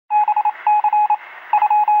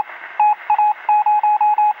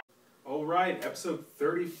right, episode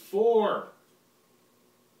 34.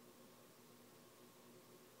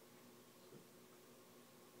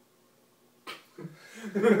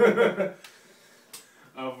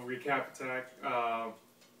 Of Recap Attack.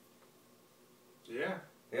 Yeah.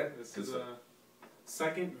 This is a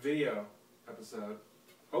second video episode.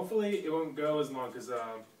 Hopefully it won't go as long because it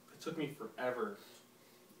took me forever.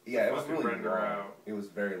 Yeah, it was really render long. Out it was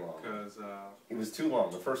very long. Because it was too long.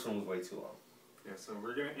 The first one was way too long. Yeah, so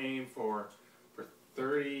we're gonna aim for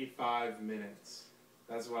 35 minutes.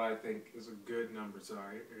 That's what I think is a good number. So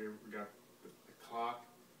we got the clock.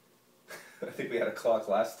 I think we had a clock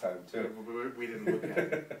last time too. We didn't look at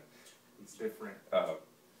it. It's different. Oh,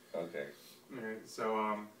 okay. Alright,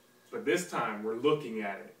 so but this time we're looking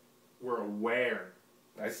at it. We're aware.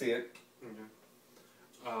 I see it. Okay.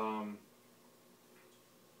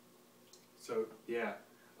 So yeah.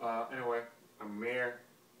 Anyway, I'm Mayor.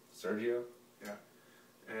 Sergio. Yeah.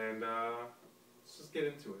 And let's just get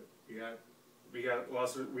into it. We got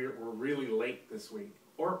lots of, we're really late this week.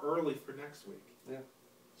 Or early for next week. Yeah.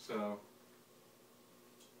 So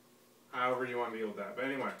however you want to deal with that. But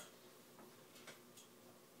anyway.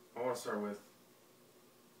 I want to start with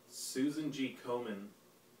Susan G. Komen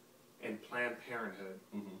and Planned Parenthood.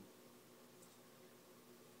 Mm-hmm.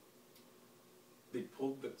 They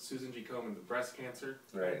pulled Susan G. Komen, the breast cancer.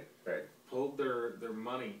 Right. Pulled their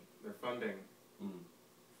money, their funding Mm.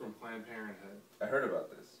 from Planned Parenthood. I heard about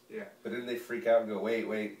this. Yeah. But didn't they freak out and go,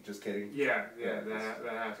 wait, just kidding? Yeah, that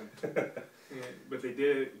happened. Yeah, but they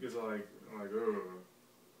did it because oh,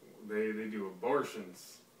 they do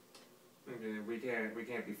abortions. Okay, we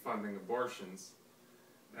can't be funding abortions.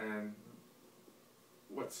 And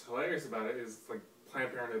what's hilarious about it is like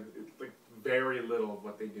Planned Parenthood, like very little of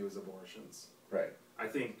what they do is abortions. Right. I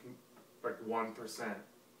think like 1%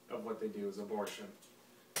 of what they do is abortion,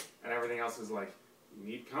 and everything else is like you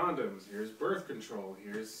need condoms. Here's birth control.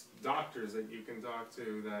 Here's doctors that you can talk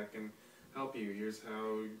to that can help you. Here's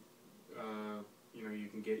how you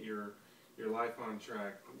can get your life on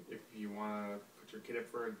track if you want to put your kid up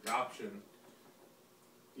for adoption.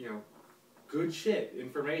 Good shit,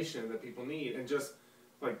 information that people need, and just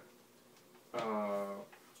like I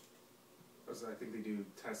think they do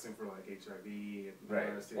testing for like HIV and Right.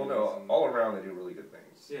 STDs. Well, no, all around they do really good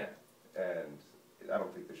things. Yeah. And I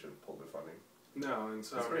don't think they should have pulled their funding. No, and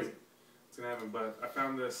so it's gonna happen. But I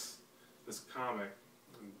found this comic.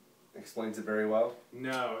 Explains it very well.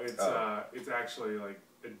 No, it's actually like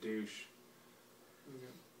a douche.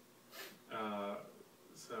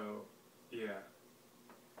 So yeah,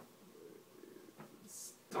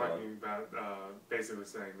 it's talking about basically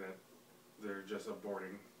saying that they're just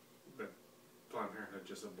aborting, that Planned Parenthood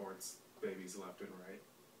just aborts babies left and right.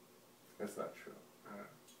 That's not true.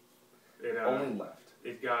 Only left.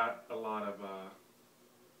 It got a lot of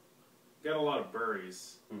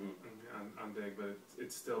buries on Dig, but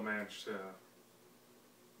it still managed to.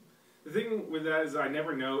 The thing with that is I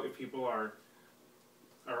never know if people are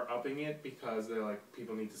upping it because they're like,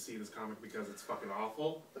 people need to see this comic because it's fucking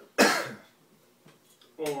awful,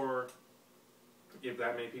 or if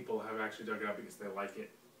that many people have actually dug it up because they like it.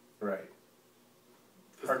 Right.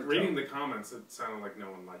 Reading the comments, it sounded like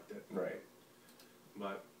no one liked it. Right.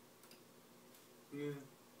 But yeah.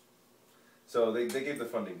 So they gave the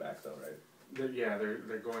funding back though, right? They're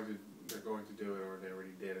going to do it, or they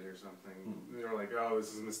already did it or something. They're like, oh,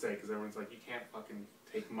 this is a mistake, because everyone's like, you can't fucking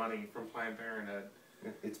take money from Planned Parenthood.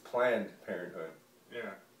 It's Planned Parenthood.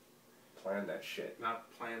 Yeah. Plan that shit.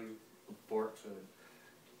 Not Planned Aborthood.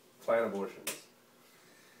 Plan abortions.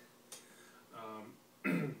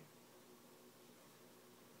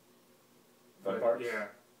 Fun Parks? Yeah.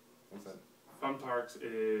 What's that? Fun Parks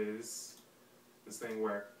is this thing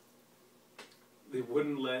where they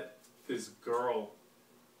wouldn't let this girl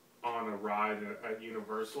on a ride at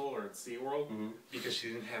Universal or at SeaWorld because she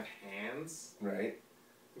didn't have hands. Right.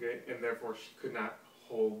 Okay, and therefore she could not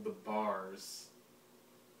hold the bars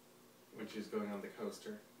when she was going on the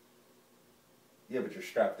coaster. Yeah, but you're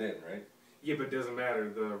strapped in, right? Yeah, but it doesn't matter.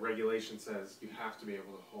 The regulation says you have to be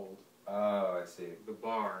able to hold Oh, I see. the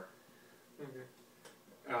bar.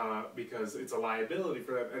 Okay. Because it's a liability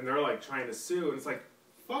for them. And they're like trying to sue, and it's like,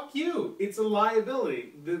 fuck you! It's a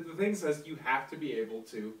liability. The thing says you have to be able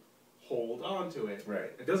to hold on to it.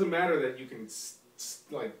 Right. It doesn't matter that you can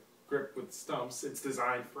like grip with stumps. It's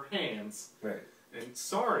designed for hands. Right. And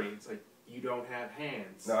sorry, it's like you don't have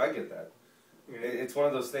hands. No, I get that. Okay. It's one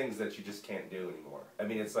of those things that you just can't do anymore. I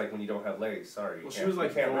mean, it's like when you don't have legs. Sorry, Well, she was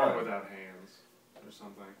like born born without hands or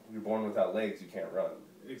something. You're born without legs. You can't run.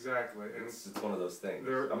 Exactly. And It's one of those things.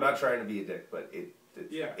 They're- I'm not trying to be a dick, but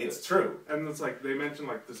It's true. And it's like they mentioned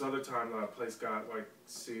like this other time that a place got like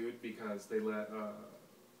sued because they let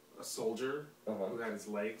a soldier who had his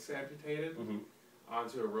legs amputated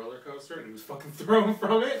onto a roller coaster and he was fucking thrown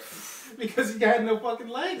from it because he had no fucking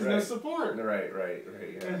legs, no support. Right,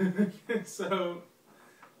 yeah. So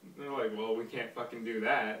they're like, well, we can't fucking do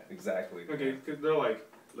that. Exactly. Okay, because they're like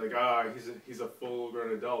he's a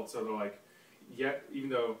full-grown adult, so they're like, even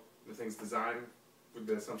though the thing's designed with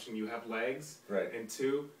the assumption you have legs, right, and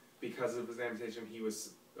two, because of his amputation, he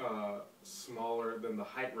was smaller than the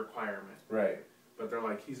height requirement. Right. But they're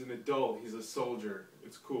like, he's an adult, he's a soldier,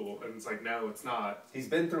 it's cool. And it's like, no, it's not. He's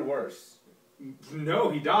been through worse.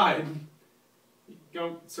 No, he died. You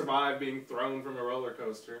don't survive being thrown from a roller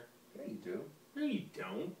coaster. Yeah, you do. No, you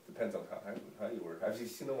don't. Depends on how you were. Have you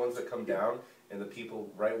seen the ones that come down and the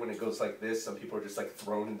people, right when it goes like this, some people are just like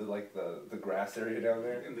thrown into like the grass area down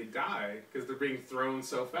there? And they die because they're being thrown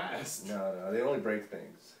so fast. No, they only break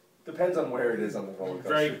things. Depends on where it is on the roller coaster.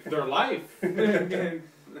 Break their life.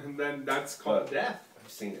 And then that's called death. I've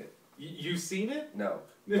seen it. You've seen it? No.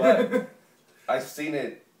 But I've seen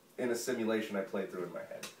it in a simulation I played through in my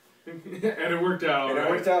head. And it worked out all right. And it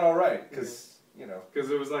worked out all right, because, you know.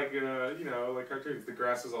 Because it was like, like cartoons. The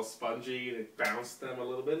grass was all spongy, and it bounced them a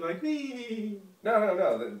little bit, like, wee.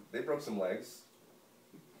 No. They broke some legs.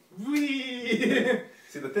 Wee.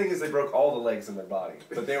 See, the thing is they broke all the legs in their body,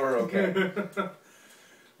 but they were okay.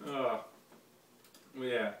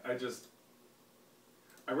 Yeah,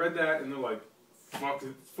 I read that, and they're like, fuck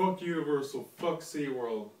Universal, fuck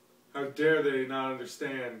SeaWorld. How dare they not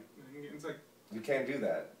understand? It's like, you can't do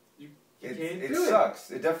that. You can't do it. It sucks.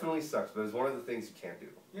 It definitely sucks, but it's one of the things you can't do.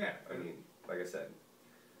 Yeah. I mean, like I said,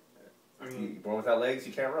 you're born without legs,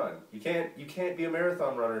 you can't run. You can't be a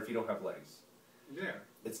marathon runner if you don't have legs. Yeah.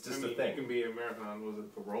 It's just a thing. You can be a marathon, was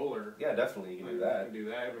it the roller? Yeah, definitely, you can do that. You can do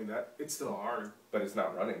that. I mean, it's still hard. But it's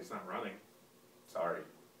not running. It's not running. Sorry.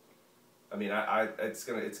 I mean, it's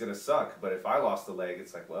gonna suck, but if I lost a leg,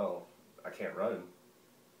 it's like, well, I can't run.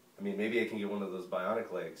 I mean, maybe I can get one of those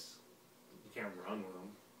bionic legs. You can't run with them.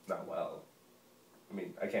 Not well. I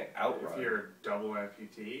mean, I can't outrun. If you're a double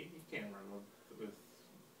amputee, you can't run with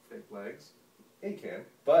fake legs. Yeah, you can,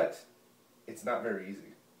 but it's not very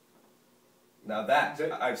easy. Now that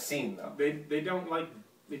I've seen though. They don't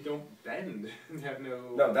bend. They have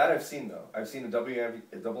no. No, that I've seen though. I've seen a double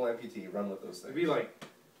amputee run with those things. It'd be like.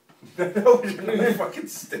 No, you're not fucking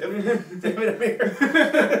stiff. Damn it, Amir.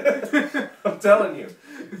 I'm telling you.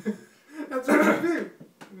 That's what I do.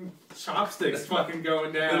 Chopsticks fucking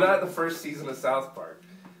going down. They're not the first season of South Park.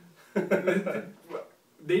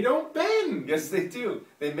 They don't bend. Yes, they do.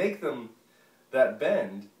 They make them that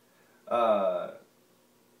bend, and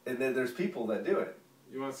then there's people that do it.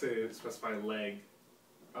 You want to say specify leg,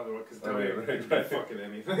 otherwise, because right. fucking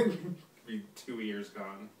anything. Could be 2 years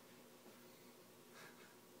gone.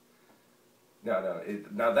 No.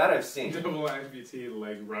 Now that I've seen. Double amputee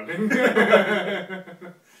leg running.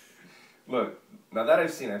 Look, now that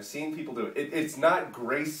I've seen people do it. It's not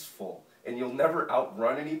graceful, and you'll never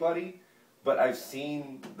outrun anybody. But I've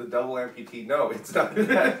seen the double amputee. No, it's not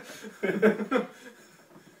that.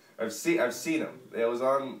 I've seen them. It was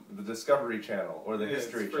on the Discovery Channel or the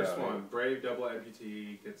History Channel. First one, brave double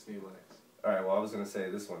amputee gets new legs. All right. Well, I was gonna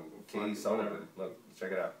say this one, Katie Sullivan. Look,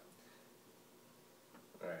 check it out.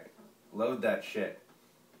 All right. Load that shit.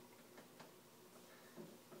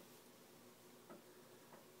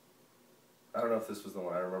 I don't know if this was the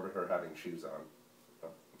one. I remember her having shoes on.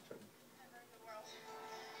 Oh, Never in the world,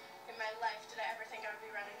 in my life, did I ever think I would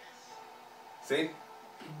be running. See?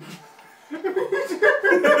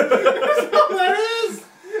 That's all that is!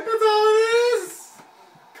 That's all it is!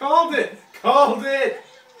 Called it! Called it!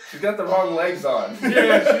 She's got the wrong legs on.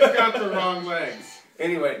 Yeah, she's got the wrong legs.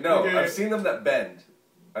 Anyway, no, Okay. I've seen them that bend.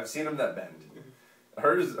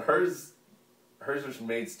 Hers are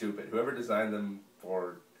made stupid. Whoever designed them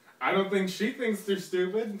for... I don't think she thinks they're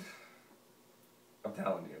stupid. I'm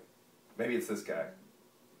telling you. Maybe it's this guy.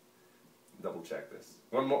 Double check this.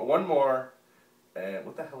 One more. And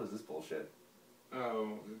what the hell is this bullshit?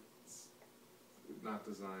 Oh, it's not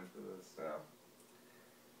designed for this.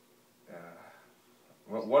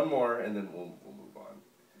 No. One more, and then we'll move on.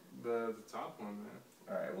 The top one, man.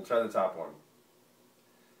 All right, we'll try the top one.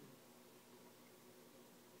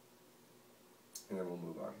 And then we'll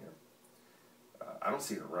move on here. I don't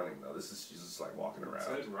see her running though. She's just like walking around. It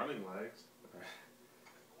says running legs.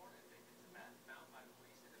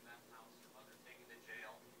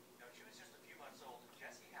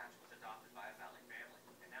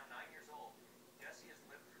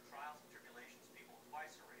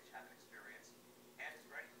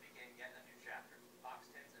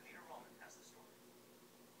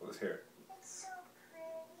 Let's hear it. It's so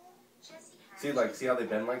pretty. See how they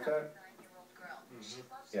bend like that?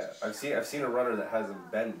 Yeah, I've seen a runner that has them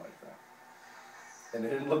bend like that, and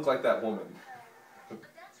it didn't look like that woman. But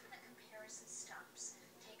that's where the comparison stops.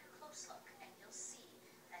 Take a close look, and you'll see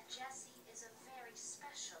that Jessie is a very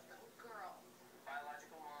special little girl.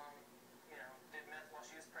 Biological mom, did meth while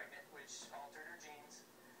she was pregnant, which altered her genes.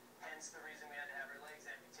 Hence the reason we had to have her legs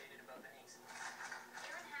amputated above the knees.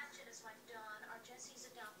 Aaron Hatch and his wife Dawn are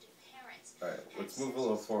Jessie's adopted parents. All right, let's move a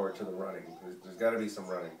little forward to the running. There's got to be some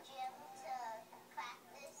running.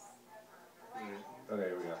 Okay,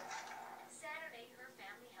 here we go. Saturday, her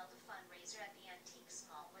family held a fundraiser at the Antiques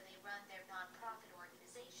Mall where they run their nonprofit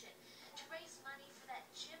organization to raise money for that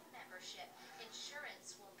gym membership.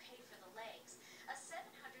 Insurance will pay for the legs. A $750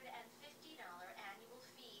 annual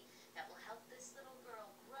fee that will help this little girl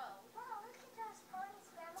grow. Wow, look at those ponies,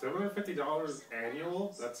 Grandma. $750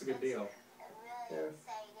 annual? That's a good deal. Yeah.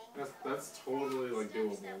 That's totally like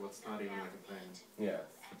doable. That's not even like a thing. Yeah.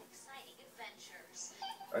 And exciting adventures.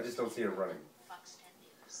 I just don't see her running. Fox 10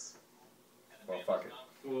 News. Well, fuck it.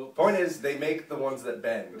 Well, Point is, they make the ones that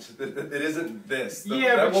bend. It isn't this.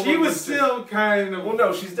 yeah, that but she woman was still kind of. Well,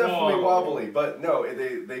 no, she's definitely wobbly, but no,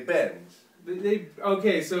 they bend.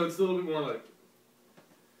 Okay, so it's a little bit more like.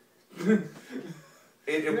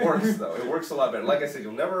 It works though. It works a lot better. Like I said,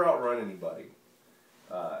 you'll never outrun anybody.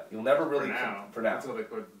 You'll never really For now. Until they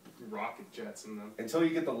put rocket jets in them. Until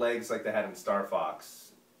you get the legs like they had in Star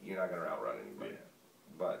Fox, you're not gonna outrun anybody. Yeah.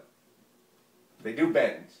 But they do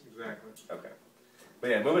bend. Exactly. Okay. But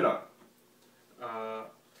yeah, moving on.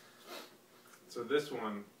 So this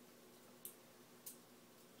one.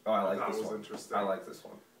 Oh, I like thought this was one. interesting. I like this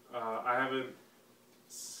one. I haven't.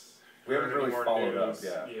 We haven't heard really any more followed up, news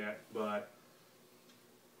yeah. yet, but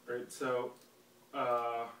right. So,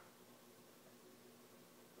 a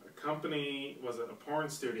company, was it a porn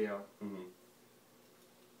studio? Mm-hmm.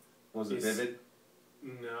 Was it Is- Vivid?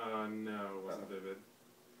 No, it wasn't Vivid.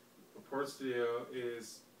 A porn studio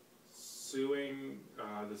is suing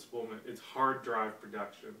this woman. It's Hard Drive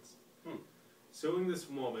Productions. Suing this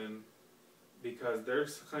woman because they're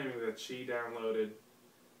claiming that she downloaded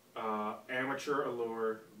Amateur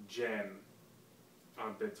Allure Gen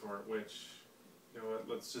on BitTorrent, which, you know what,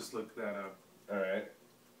 let's just look that up. Alright.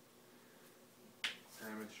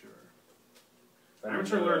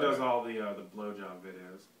 Amateur Allure does all the blowjob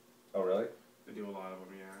videos. Oh, really? They do a lot of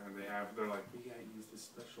them, yeah, and they're like, we gotta use this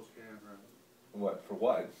special camera. What? For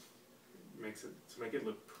what? Makes it, to make it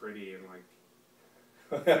look pretty and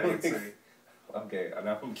like fancy. Okay,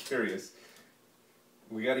 now I'm curious.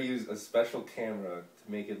 We gotta use a special camera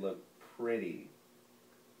to make it look pretty.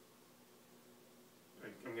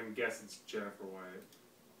 I'm gonna guess it's Jennifer White.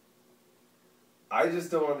 I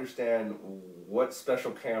just don't understand what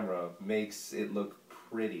special camera makes it look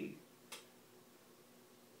pretty.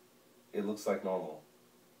 It looks like normal.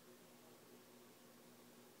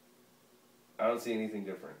 I don't see anything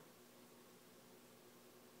different.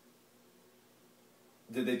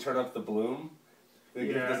 Did they turn up the bloom?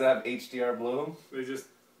 Yeah. Does it have HDR bloom? They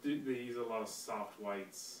use a lot of soft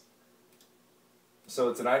whites. So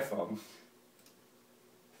it's an iPhone.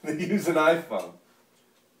 They use an iPhone.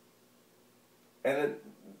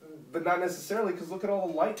 But not necessarily, because look at all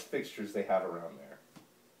the light fixtures they have around there.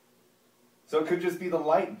 So it could just be the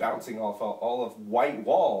light bouncing off all of white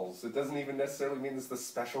walls. It doesn't even necessarily mean it's the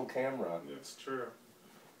special camera. That's true.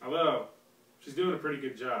 Although, she's doing a pretty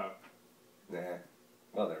good job. Nah.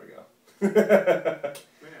 Well, there we go.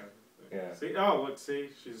 Yeah. See, look,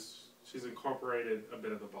 she's incorporated a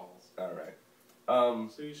bit of the balls. All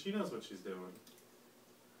right. See, she knows what she's doing.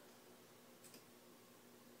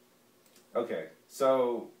 Okay,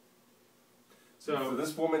 so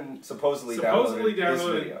this woman supposedly downloaded this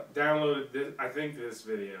video. Downloaded this, I think, this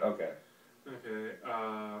video. Okay. Okay.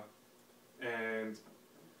 And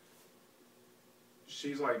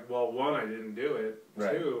she's like, well, one, I didn't do it.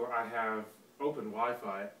 Right. Two, I have open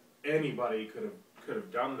Wi-Fi. Anybody could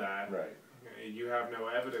have done that. Right. Okay, you have no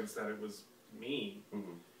evidence that it was me.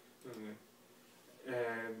 Mm-hmm. Okay.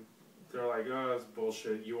 And they're like, oh, that's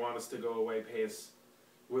bullshit. You want us to go away, pay us.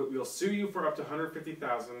 We'll sue you for up to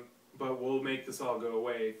 $150,000, but we'll make this all go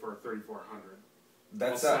away for $3,400.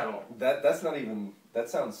 That's settle. That's not even. That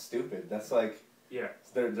sounds stupid. That's like. Yeah.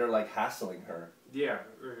 They're like hassling her. Yeah.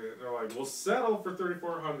 They're like, we'll settle for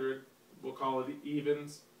 $3,400. We'll call it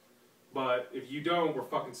evens, but if you don't, we're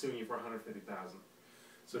fucking suing you for $150,000.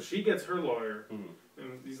 So she gets her lawyer,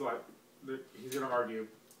 and he's like, he's gonna argue.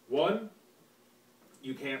 One,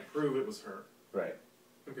 you can't prove it was her. Right.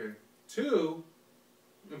 Okay. Two.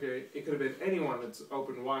 Okay, it could have been anyone that's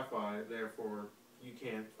open Wi-Fi, therefore you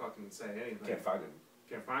can't fucking say anything. Can't find him.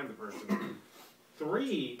 can't find the person.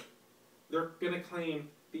 3, they're going to claim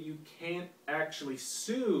that you can't actually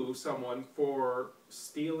sue someone for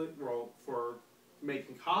stealing, well, for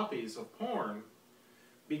making copies of porn,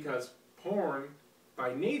 because porn,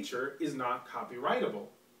 by nature, is not copyrightable.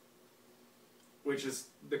 Which is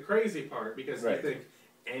the crazy part, because you think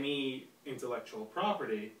any intellectual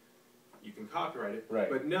property, you can copyright it. Right.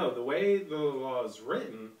 But no, the way the law is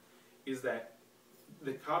written is that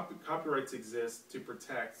the copyrights exist to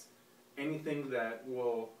protect anything that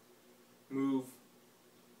will move,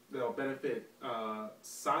 that'll benefit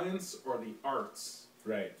science or the arts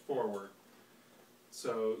forward.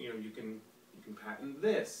 So, you know, you can patent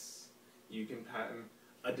this. You can patent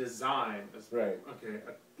a design. Okay,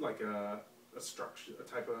 like a structure, a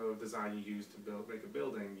type of design you use to make a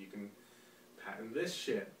building. You can patent this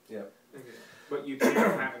shit. Yep. Okay. But you can't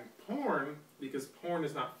patent porn because porn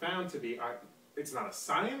is not found to be. It's not a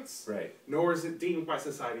science. Right. Nor is it deemed by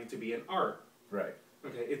society to be an art. Right.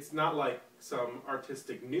 Okay. It's not like some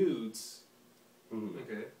artistic nudes. Mm-hmm.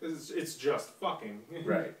 Okay. It's just fucking.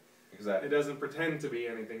 Right. Exactly. It doesn't pretend to be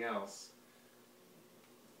anything else.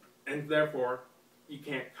 And therefore, you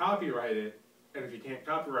can't copyright it. And if you can't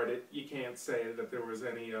copyright it, you can't say that there was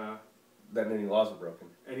any... that any laws are broken.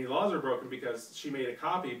 Any laws are broken because she made a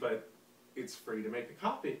copy, but it's free to make a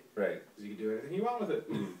copy. Right. Because you can do anything you want with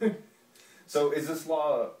it. So is this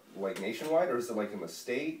law like nationwide, or is it like in the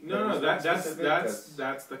state? No, that's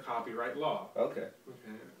the copyright law. Okay.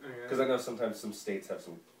 Okay. Because I know sometimes some states have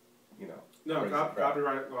some, you know. No,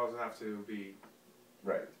 copyright laws have to be...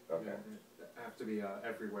 Right. Okay. Have to be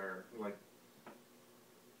everywhere, like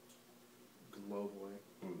globally.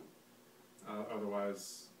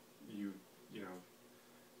 Otherwise, you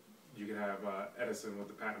could have Edison with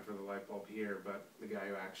the patent for the light bulb here, but the guy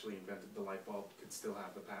who actually invented the light bulb could still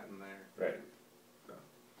have the patent there. Right.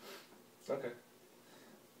 So. Okay.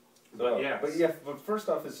 But first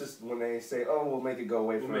off, it's just when they say, "Oh, we'll make it go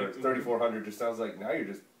away for 3,400," just sounds like now you're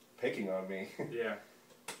just picking on me. Yeah.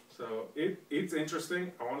 So it's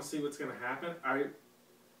interesting. I want to see what's going to happen.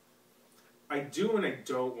 I do and I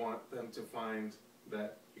don't want them to find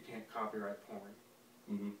that you can't copyright porn.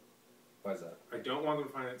 Mm-hmm. Why is that? I don't want them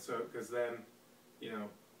to find it because then, you know,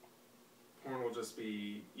 porn will just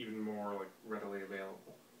be even more like readily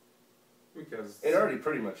available. Because it already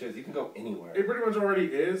pretty much is. You can go anywhere. It pretty much already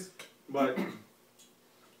is, but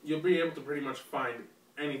you'll be able to pretty much find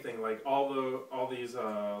anything. Like all these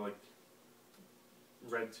like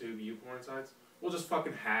RedTube YouPorn sites will just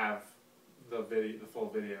fucking have the full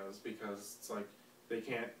videos, because it's like they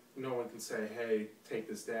can't. No one can say, "Hey, take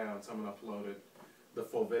this down." Someone uploaded the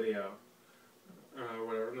full video,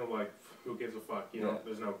 whatever. And they're like, "Who gives a fuck?" You know,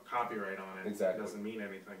 there's no copyright on it. Exactly. It doesn't mean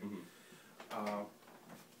anything. Mm-hmm.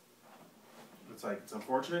 It's like, it's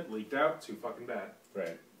unfortunate, leaked out, too fucking bad.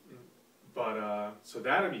 Right. But so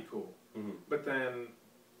that'd be cool. Mm-hmm. But then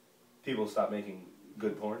people stop making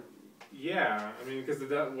good porn. Yeah, I mean, because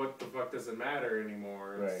what the fuck doesn't matter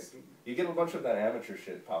anymore. Right. You get a bunch of that amateur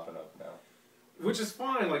shit popping up now. Which is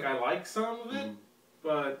fine. Like, I like some of it,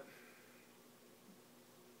 but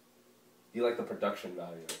you like the production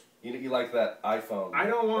value. You like that iPhone. I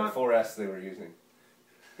don't want that 4S they were using.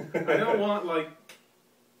 I don't want like.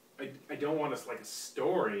 I don't want like a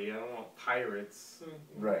story. I don't want pirates.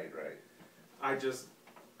 Right. I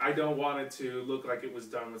don't want it to look like it was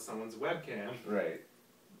done with someone's webcam. Right.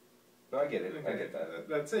 No, I get it. Okay. I get that.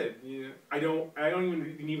 That's it. You know, I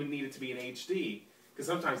don't even need it to be in HD, because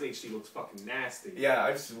sometimes HD looks fucking nasty.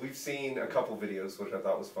 Yeah, we've seen a couple videos which I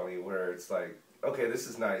thought was funny, where it's like, okay, this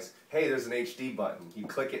is nice. Hey, there's an HD button. You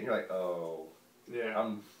click it and you're like, oh, yeah,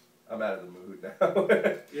 I'm out of the mood now.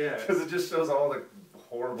 Yeah, because it just shows all the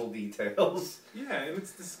horrible details. Yeah, and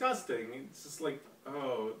it's disgusting. It's just like,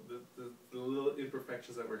 oh, the little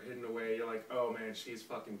imperfections that were hidden away. You're like, oh man, she's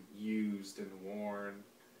fucking used and worn.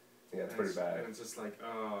 Yeah, it's pretty bad. And it's just like,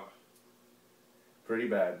 oh. Pretty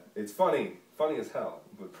bad. It's funny as hell,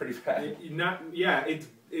 but pretty bad.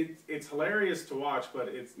 It's hilarious to watch, but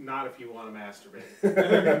it's not if you want to masturbate.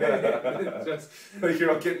 Just like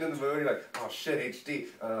you're all getting in the mood. You're like, oh shit, HD.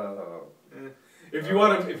 If you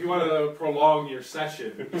want to prolong your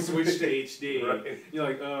session, you switch to HD. Right. You're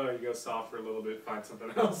like, oh, you go soft for a little bit, find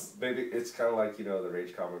something else. Maybe it's kind of like, you know, the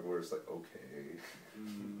rage comic where it's like, okay,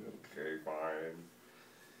 okay, fine.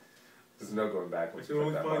 There's no going back. I can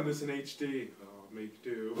only find this in HD. Oh, make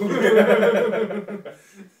do.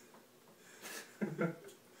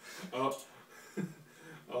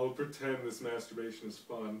 I'll pretend this masturbation is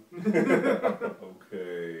fun.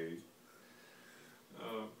 Okay.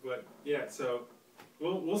 But yeah, so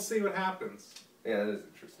we'll see what happens. Yeah, that is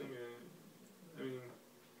interesting. I mean,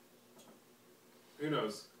 Who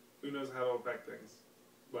knows? Who knows how to affect things?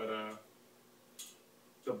 But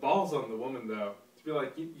the balls on the woman though to be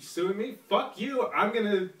like, you suing me? Fuck you! I'm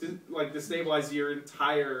gonna destabilize your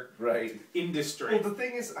entire industry. Well, the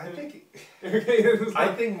thing is, I think Okay, I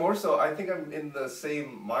think more so. I think I'm in the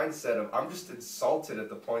same mindset of I'm just insulted at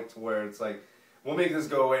the point to where it's like, we'll make this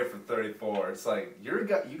go away for 34. It's like you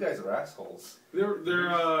guys are assholes.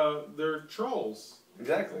 They're trolls.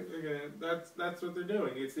 Exactly. Okay, that's what they're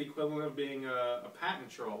doing. It's the equivalent of being a patent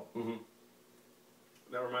troll. Mm-hmm.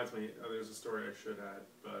 That reminds me. There's a story I should add,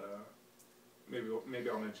 but maybe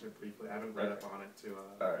I'll mention it briefly. I haven't read up on it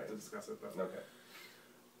to discuss it though.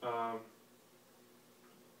 Okay.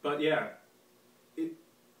 But yeah,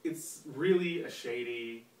 it's really a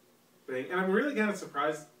shady thing, and I'm really kind of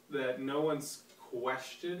surprised that no one's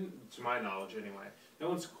questioned, to my knowledge anyway, no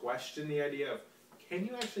one's questioned the idea of, can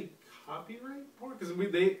you actually copyright porn? Because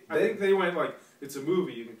I think they went like, it's a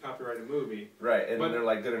movie, you can copyright a movie. Right, and they're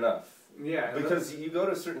like, good enough. Yeah. Because you go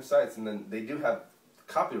to certain sites and then they do have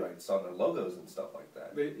copyrights on their logos and stuff like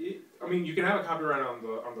that. I mean, you can have a copyright on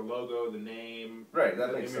the logo, the name. Right,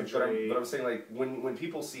 that makes sense. But I'm saying, like, when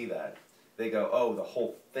people see that, they go, oh, the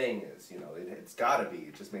whole thing is, it's got to be.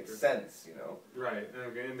 It just makes sense, Right,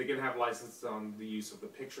 and they can have licenses on the use of the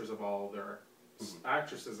pictures of all their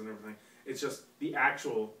actresses and everything. It's just the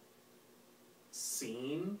actual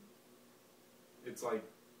scene. It's like,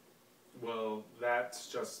 well, that's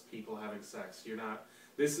just people having sex. You're not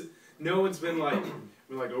this. No one's been like,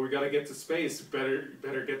 oh, we gotta get to space.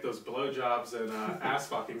 Better get those blowjobs and ass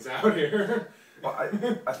fuckings out here. Well,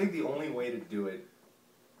 I think the only way to do it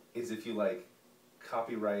is if you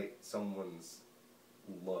copyright someone's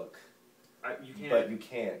look. You can't. But you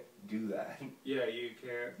can't do that. Yeah, you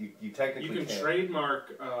can't. You technically you can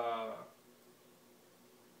trademark.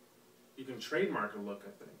 You can trademark a look,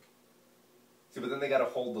 I think. See, but then they gotta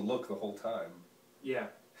hold the look the whole time. Yeah.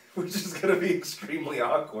 Which is gonna be extremely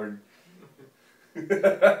awkward.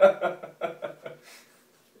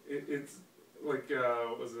 It's like,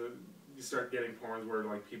 was it? You start getting porns where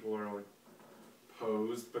people are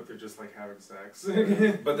posed, but they're just having sex.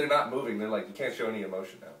 But they're not moving. They're like, you can't show any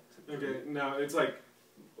emotion now. Okay, no, it's like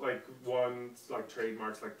one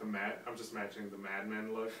trademarks the Mad. I'm just matching the Mad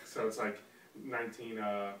Men look, so it's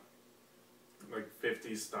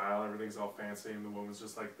 50s style. Everything's all fancy, and the woman's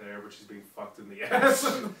just there, but she's being fucked in the ass.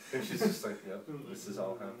 And she's just like, yep, this is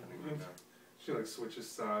all happening right now. She switches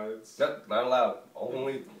sides. Nope, not allowed.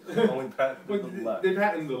 Only patent the left. They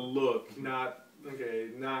patent the look, not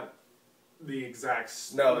the exact.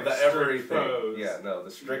 No, the everything. Pose. Yeah, no,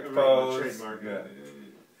 the strict pose. The trademark. Yeah.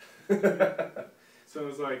 So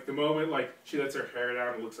it's the moment she lets her hair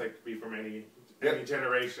down, it looks to be from any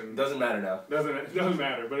generation. Doesn't matter now. It doesn't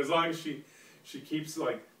matter. But as long as she keeps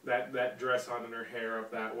that dress on and her hair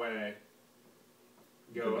up that way,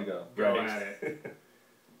 go right. at it.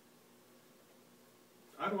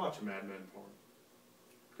 I'd watch a Mad Men porn.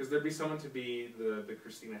 Because there'd be someone to be the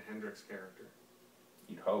Christina Hendricks character.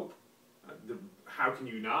 You'd hope. How can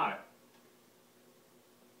you not?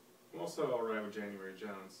 I'm also alright with January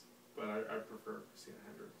Jones, but I prefer Christina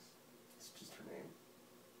Hendricks. It's just her name.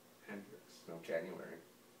 Hendricks. No, January.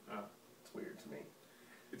 Oh. It's weird to me.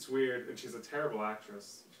 It's weird, and she's a terrible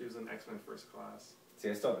actress. She was in X-Men First Class.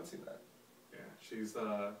 See, I still haven't seen that. Yeah, she's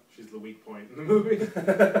the weak point in the movie.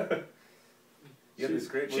 This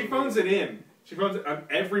great movie. She phones it in. She phones it on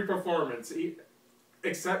every performance,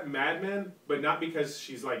 except Mad Men, but not because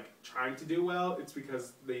she's trying to do well. It's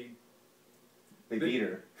because they beat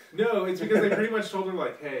her. No, it's because they pretty much told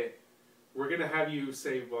her hey, we're gonna have you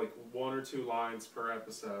say one or two lines per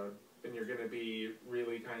episode, and you're gonna be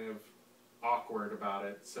really kind of awkward about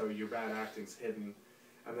it, so your bad acting's hidden.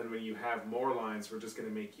 And then when you have more lines, we're just gonna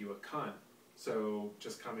make you a cunt. So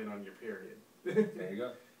just come in on your period. There you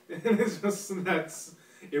go. And it's just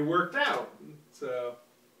it worked out. So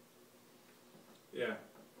yeah,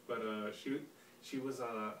 but she was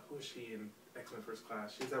who was she in X-Men First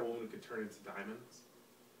Class? She was that woman who could turn into diamonds.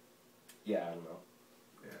 Yeah, I don't know.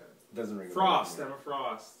 Yeah, doesn't ring. Frost, Emma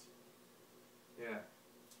Frost. Yeah,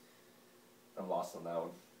 I'm lost on that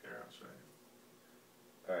one. Here, I'll show you.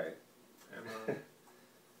 All right, Emma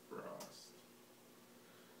Frost.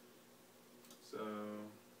 So.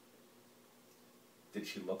 Did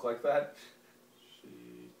she look like that?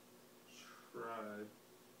 She tried.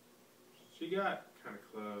 She got kind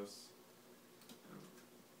of close.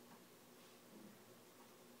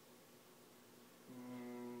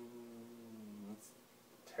 That's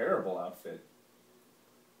a terrible outfit.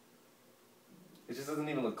 It just doesn't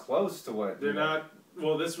even look close to what... They're not...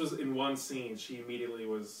 Well, this was in one scene. She immediately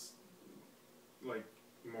was,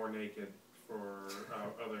 more naked for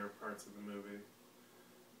other parts of the movie.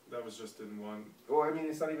 That was just in one. Well, I mean,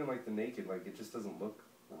 it's not even like the naked. Like, it just doesn't look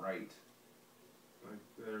right. Like,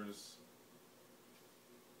 there's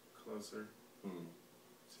closer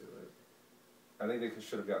to it. I think they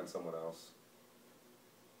should have gotten someone else.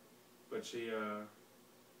 But she,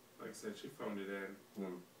 like I said, she phoned it in.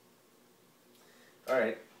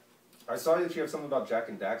 Alright. I saw that you have something about Jack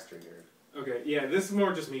and Daxter here. Okay, yeah, this is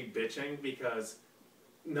more just me bitching because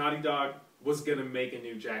Naughty Dog was gonna make a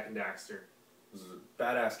new Jack and Daxter. Those are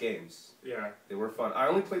badass games. Yeah. They were fun. I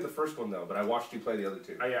only played the first one though, but I watched you play the other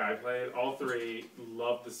two. Yeah, I played all three,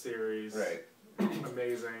 loved the series. Right.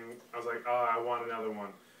 Amazing. I was like, oh, I want another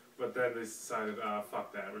one. But then they decided,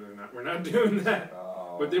 fuck that, we're not doing that.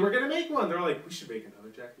 Oh. But they were gonna make one. They're like, we should make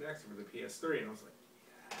another Jack and Daxter for the PS3. And I was like,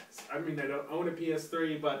 yes. I mean, I don't own a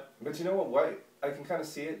PS3, but you know what? Why I can kind of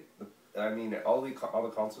see it. I mean, all the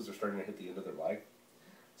consoles are starting to hit the end of their life.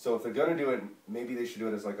 So if they're gonna do it, maybe they should do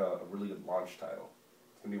it as like a really good launch title.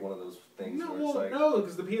 It's gonna be one of those things where it's like no,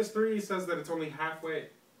 because the PS3 says that it's only halfway.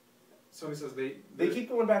 Sony says they keep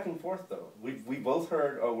going back and forth though. We both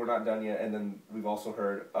heard, oh, we're not done yet, and then we've also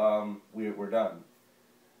heard, we're done.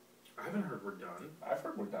 I haven't heard we're done. I've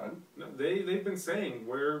heard we're done. No, they've been saying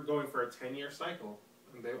we're going for a 10-year cycle,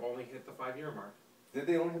 and they only hit the 5-year mark. Did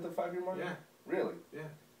they only hit the 5-year mark? Yeah. Really? Yeah.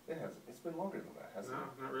 It hasn't. It's been longer than that, hasn't it?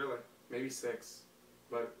 No, not really. Maybe 6,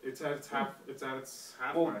 but it's at its half. It's at its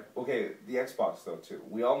halfway. Well, okay, the Xbox though too.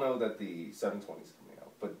 We all know that the 720 is coming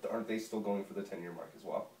out, but aren't they still going for the 10-year mark as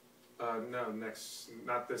well? No,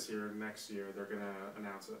 not this year. Next year they're gonna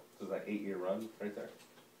announce it. So that 8-year run right there.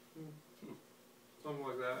 Something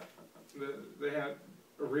like that. They had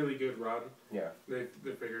a really good run. Yeah. They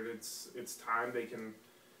figured it's time they can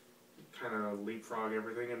kind of leapfrog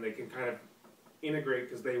everything, and they can kind of integrate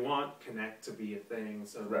because they want Kinect to be a thing.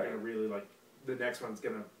 So they're gonna really like the next one's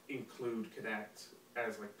gonna include Kinect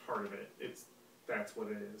as like part of it. That's what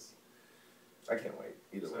it is. I can't wait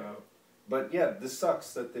either way. So, But yeah, this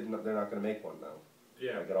sucks that they're not going to make one though.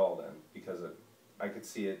 yeah. Like at all then, because I could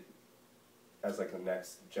see it as like a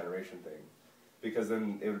next generation thing. Because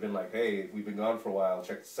then it would have been like, hey, we've been gone for a while,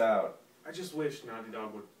 check this out. I just wish Naughty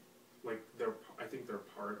Dog would, like, I think they're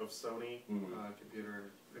part of Sony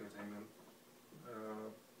Computer Entertainment.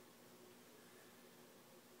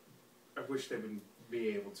 I wish they would be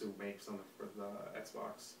able to make something for the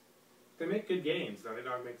Xbox. They make good games. Naughty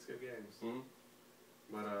Dog makes good games.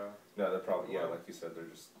 But no, they're probably like you said,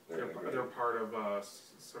 they're part of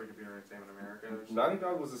Sony Computer Entertainment America. Naughty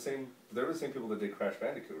Dog was the same. They were the same people that did Crash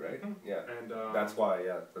Bandicoot, right? Yeah, and that's why.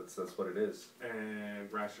 Yeah, that's what it is.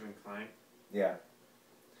 And Ratchet and Clank. Yeah,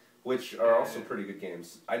 which are also pretty good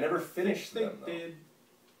games. I never finished them though. Did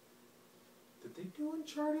they do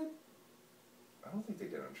Uncharted? I don't think they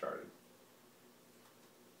did Uncharted.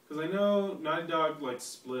 Because I know Naughty Dog like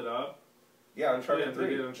split up. Yeah, Uncharted 3. They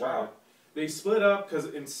did Uncharted. Wow. They split up because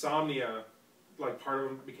Insomnia, like part of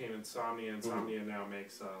them became Insomnia. Insomnia now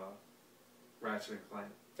makes Ratchet and Clank.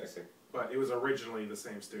 I see. But it was originally the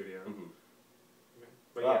same studio.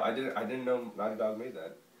 But wow, yeah. I didn't know Naughty Dog made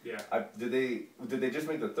that. Yeah. Did they just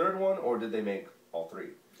make the third one, or did they make all 3?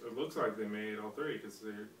 It looks like they made all 3 because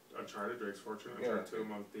they're Uncharted, Drake's Fortune, Uncharted 2,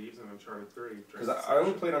 Among Thieves, and Uncharted 3. Because I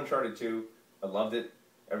only played Uncharted 2. I loved it.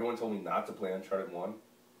 Everyone told me not to play Uncharted 1.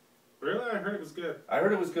 Really? I heard it was good. I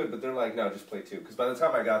heard it was good, but they're like, no, just play 2. Because by the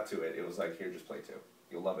time I got to it, it was like, here, just play 2.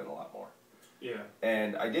 You'll love it a lot more. Yeah.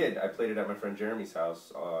 And I did. I played it at my friend Jeremy's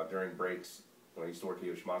house during breaks when I used to work at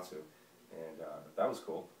Yoshimatsu. And that was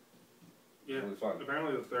cool. Yeah. It was really fun.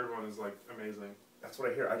 Apparently the third one is like amazing. That's what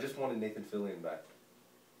I hear. I just wanted Nathan Fillion back.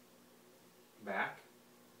 Back?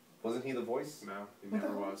 Wasn't he the voice? No, he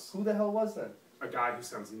never was. Who the hell was that? A guy who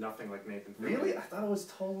sounds nothing like Nathan Fillion. Really? I thought it was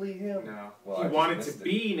totally him. No. Well, he wanted to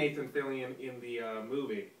be Nathan Fillion in the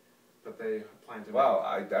movie, but they planned to. Wow,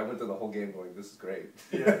 I went through the whole game going, this is great.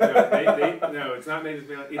 Yeah, no, it's not Nathan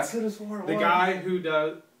Fillion. It's I could have sworn the guy who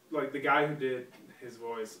does, like the guy who did his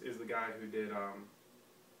voice is the guy who did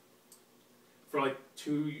for like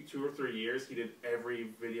two or 3 years he did every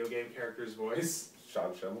video game character's voice.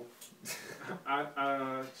 Sean Schemmel?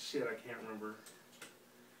 Shit, I can't remember.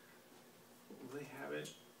 Will they have it?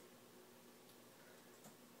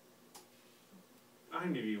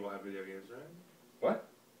 IMDb will have video games, right? What?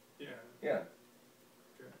 Yeah. Yeah.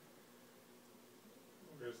 Okay.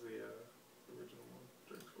 Where's the original one?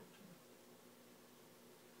 Drake's Fortune.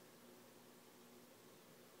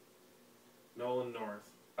 Nolan North.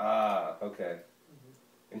 Ah, okay.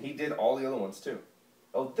 And he did all the other ones too.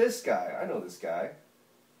 Oh, this guy. I know this guy.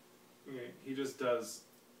 Okay. He just does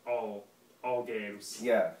all games.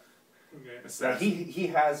 Yeah. Okay. Now, he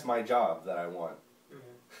has my job that I want.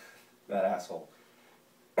 That asshole.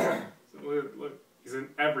 So look, He's in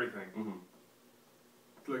everything. Mm-hmm.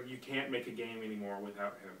 Like, you can't make a game anymore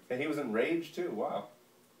without him. And he was in Rage too. Wow.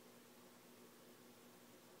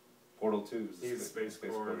 Portal 2 is He's the Space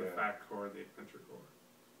Core, the yeah. Fact Core, the Adventure Core.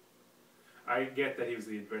 I get that he was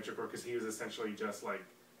the Adventure Core because he was essentially just like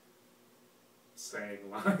saying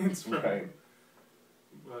lines from. Right.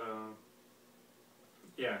 But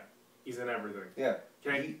yeah, he's in everything. Yeah.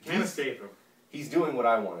 Can't escape him. He's doing what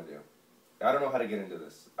I want to do. I don't know how to get into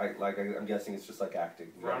this. I'm guessing it's just like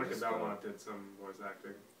acting. Veronica Belmont did some voice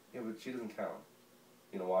acting. Yeah, but she doesn't count.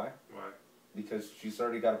 You know why? Why? Because she's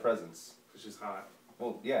already got a presence. Because she's hot.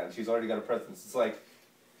 Well, yeah, she's already got a presence. It's like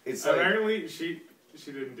apparently she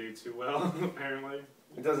didn't do too well. Apparently.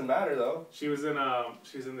 It doesn't matter though. She was in the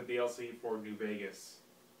DLC for New Vegas.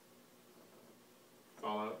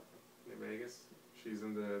 Fallout New Vegas. She's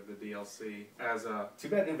in the DLC as a. Too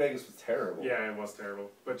bad New Vegas was terrible. Yeah, it was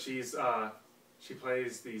terrible. But she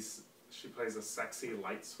plays a sexy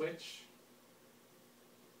light switch.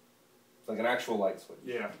 It's like an actual light switch.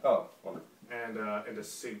 Yeah. Oh, wonderful. And a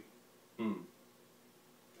suit.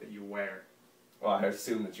 That you wear. Well, I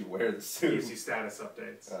assume that you wear the suit. Gives you status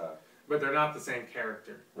updates. But they're not the same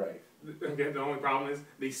character. Right. The only problem is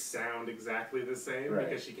they sound exactly the same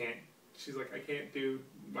because she's like, I can't do,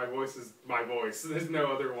 my voice is my voice. There's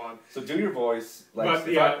no other one. So do your voice. Like,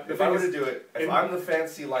 but if I were to do it, if I'm the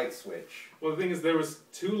fancy light switch. Well, the thing is, there was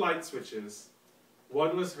 2 light switches.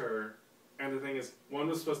 One was her, and the thing is, one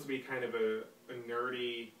was supposed to be kind of a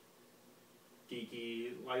nerdy,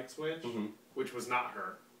 geeky light switch, which was not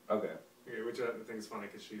her. Okay. Yeah, which I think is funny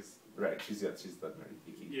because she's... Right, she's the nerdy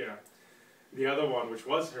geeky. Yeah. The other one, which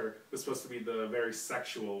was her, was supposed to be the very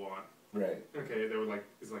sexual one. Right. Okay, they were like,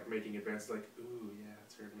 is like making advances, like, ooh, yeah,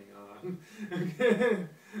 turn me on.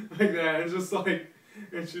 Like that. It's just like,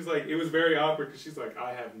 and she's like, it was very awkward because she's like,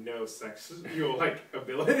 I have no sexual, like,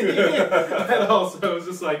 ability at all. So it was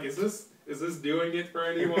just like, is this doing it for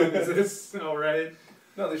anyone? Is this alright?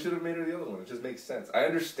 No, they should have made her the other one. It just makes sense. I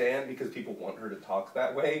understand because people want her to talk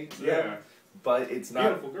that way. Yeah. But it's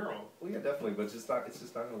not. Beautiful girl. Well, yeah, definitely. But it's just not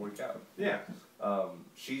going to work out. Yeah.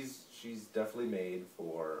 She's definitely made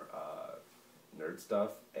for nerd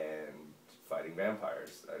stuff and fighting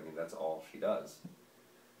vampires. I mean, that's all she does.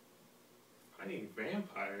 Fighting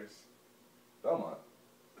vampires? Belmont.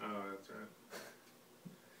 Oh, that's right.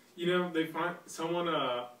 You know, they find someone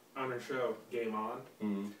on her show, Game On.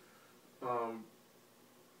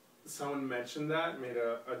 Someone mentioned that, made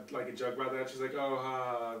a joke about that. She's like,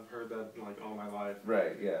 "Oh, I've heard that like all my life."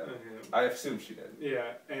 Right. Yeah. I assume she did.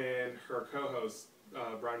 Yeah, and her co-host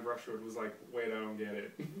Brian Brushwood was like, "Wait, I don't get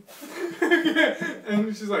it."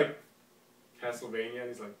 And she's like, "Castlevania," and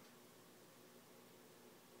he's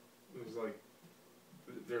like,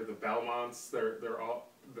 "They're the Belmonts. They're all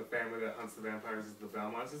the family that hunts the vampires is the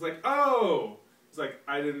Belmonts." He's like, "Oh." He's like,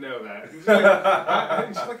 "I didn't know that." And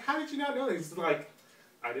she's like, "How did you not know that?" He's like,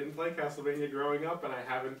 I didn't play Castlevania growing up, and I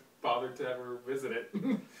haven't bothered to ever visit it.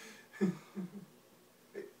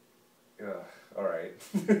 All right.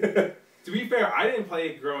 To be fair, I didn't play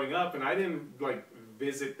it growing up, and I didn't like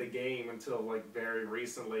visit the game until like very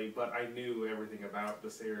recently. But I knew everything about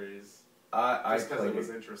the series just because it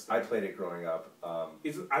was interesting. I played it growing up. I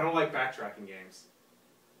don't like backtracking games.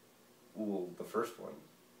 Well, the first one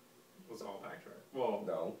was all backtrack. Well,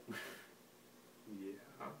 no.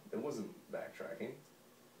 Yeah. It wasn't backtracking.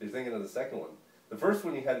 You're thinking of the second one. The first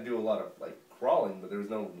one you had to do a lot of like crawling, but there was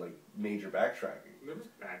no like major backtracking. There was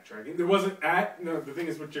backtracking. There wasn't the thing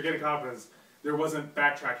is what you're getting confidence. There wasn't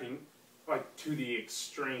backtracking like to the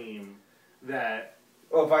extreme that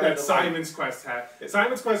Simon's Quest had.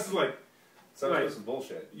 Simon's Quest is like Simon's Quest is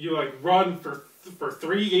bullshit. You like run for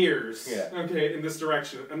 3 years. Yeah. Okay, in this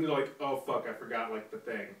direction, and they're like, oh fuck, I forgot like the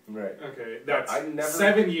thing. Right. Okay, that's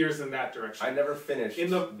 7 years in that direction. I never finished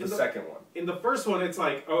the second one. In the first one, it's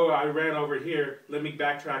like, oh, I ran over here. Let me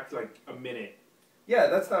backtrack like a minute. Yeah,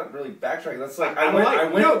 that's not really backtracking. That's like I don't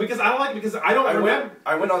remember.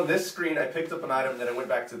 I went on this screen. I picked up an item, then I went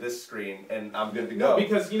back to this screen, and I'm good to go. No,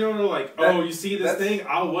 because like, you see this thing?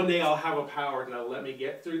 One day I'll have a power that'll let me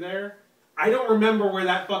get through there. I don't remember where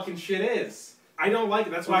that fucking shit is. I don't like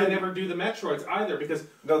it. That's why I never do the Metroids either. Because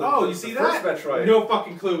you see that? First Metroid, no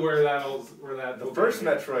fucking clue where that. The first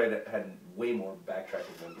Metroid had way more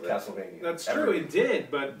backtracking than Castlevania. That's true. It did,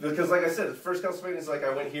 but because like I said, the first Castlevania is like I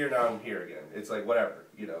went here, now I'm here again. It's like whatever,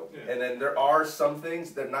 you know. Yeah. And then there are some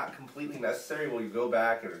things that are not completely necessary. Well, you go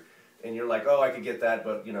back and you're like, oh, I could get that,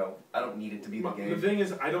 but you know, I don't need it to be the game. The thing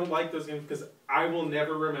is, I don't like those games because I will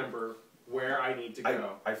never remember where I need to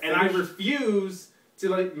go, and I refuse to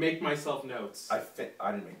like make myself notes. I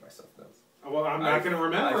didn't make myself notes. Well, I'm not going to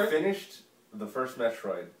remember it. I finished the first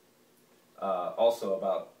Metroid also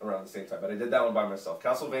about around the same time. But I did that one by myself.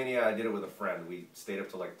 Castlevania, I did it with a friend. We stayed up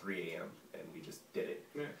till like 3 a.m. and we just did it.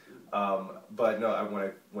 Yeah. But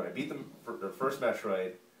no, when I beat the first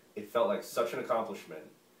Metroid, it felt like such an accomplishment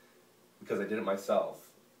because I did it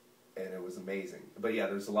myself, and it was amazing. But yeah,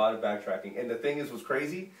 there's a lot of backtracking. And the thing what's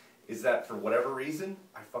crazy is that for whatever reason,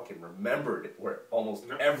 I fucking remembered where almost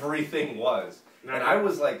everything was. And I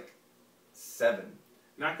was like 7.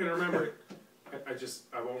 Not gonna remember it.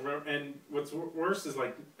 I won't remember. And what's worse is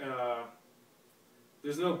like,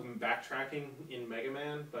 there's no backtracking in Mega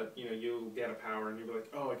Man, but you know, you'll get a power and you'll be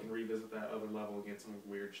like, oh, I can revisit that other level and get some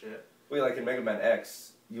weird shit. Well, like in Mega Man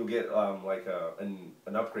X, you'll get like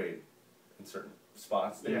an upgrade in certain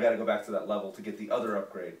spots. Then you got to go back to that level to get the other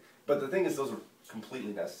upgrade. But the thing is, those are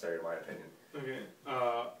completely necessary, in my opinion. Okay.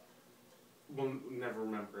 We'll never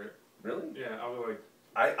remember it. Really? Yeah, I'll be like.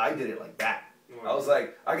 I did it like that. I was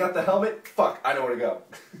like, I got the helmet. Fuck, I know where to go.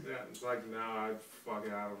 Yeah, it's like no, I don't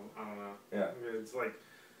know. Yeah. It's like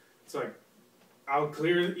I'll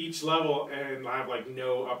clear each level and I have like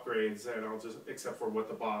no upgrades, and I'll just except for what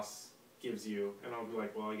the boss gives you, and I'll be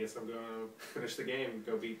like, well, I guess I'm gonna finish the game,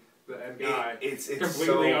 go beat the end guy. It's completely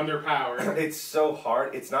so, underpowered. It's so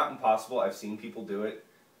hard. It's not impossible. I've seen people do it,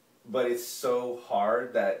 but it's so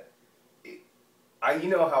hard that you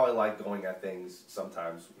know how I like going at things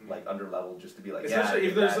sometimes, like under level, just to be like, especially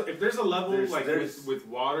if there's a level there's with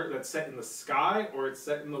water that's set in the sky or it's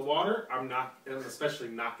set in the water, I'm especially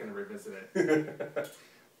not going to revisit it.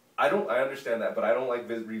 I understand that, but I don't like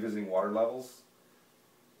revisiting water levels.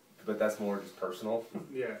 But that's more just personal.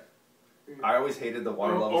 Yeah. I always hated the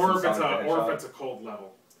water levels. Or if it's a cold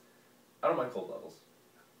level. I don't mind cold levels.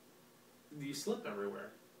 You slip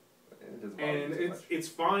everywhere. And it's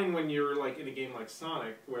fine when you're like in a game like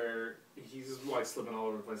Sonic where he's like slipping all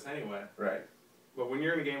over the place anyway. Right. But when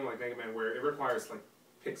you're in a game like Mega Man where it requires like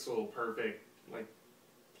pixel perfect like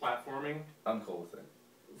platforming, I'm cool with it.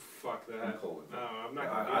 Fuck that. I'm cool with it. No, I'm not.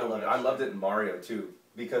 I love it. I loved it in Mario too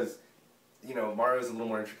because you know Mario is a little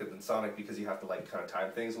more intricate than Sonic because you have to like kind of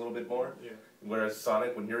time things a little bit more. Yeah. Whereas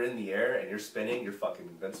Sonic, when you're in the air and you're spinning, you're fucking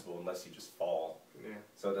invincible unless you just fall. Yeah.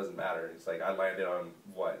 So it doesn't matter. It's like I landed on,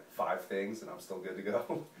 5 things and I'm still good to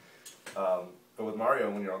go. But with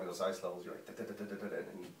Mario, when you're on those ice levels, you're like, and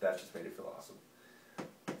that just made it feel awesome.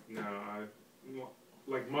 No,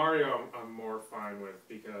 like Mario I'm more fine with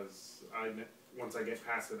because once I get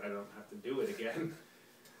past it, I don't have to do it again.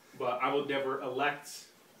 But I will never elect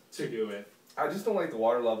to do it. I just don't like the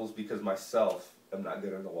water levels because myself, I'm not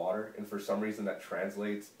good in the water, and for some reason that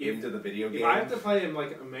translates into the video game. If I have to play in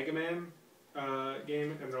like a Mega Man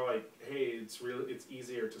game, and they're like, "Hey, it's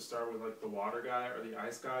easier to start with like the water guy or the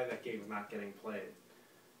ice guy," that game's not getting played,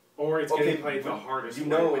 or it's getting played the hardest. You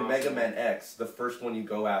know, in Mega Man X, the first one you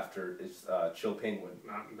go after is Chill Penguin.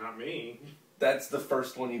 Not me. That's the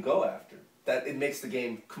first one you go after. That it makes the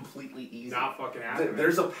game completely easy. Not fucking happening.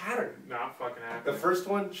 There's a pattern. Not fucking happening. The first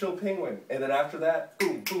one, Chill Penguin, and then after that,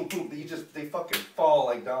 boom, boom, boom. They fucking fall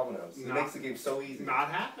like dominoes. It makes the game so easy. Not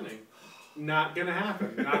happening. Not gonna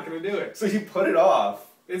happen. Not gonna do it. So you put it off.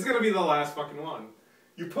 It's gonna be the last fucking one.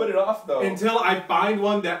 You put it off though. Until I find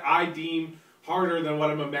one that I deem harder than what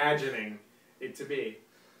I'm imagining it to be.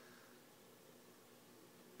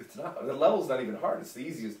 It's not. The level's not even hard. It's the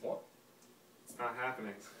easiest one. It's not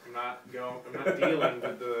happening. I'm not dealing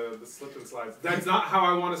with the slip and slides. That's not how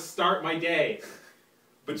I want to start my day.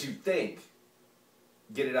 But you think,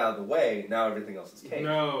 get it out of the way. Now everything else is cake.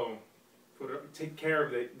 No. Take care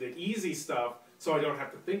of the easy stuff so I don't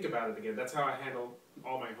have to think about it again. That's how I handle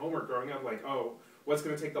all my homework growing up. Like, oh, what's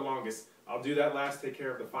going to take the longest? I'll do that last, take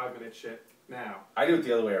care of the 5-minute shit now. I do it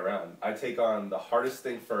the other way around. I take on the hardest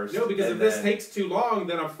thing first. No, because if this takes too long,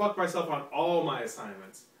 then I'll fuck myself on all my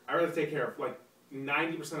assignments. I'd rather take care of like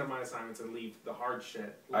 90% of my assignments and leave the hard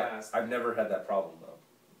shit last. I've never had that problem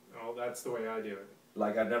though. Oh, that's the way I do it.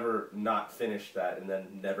 Like I've never not finished that and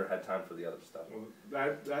then never had time for the other stuff.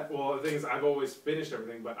 Well, the thing is, I've always finished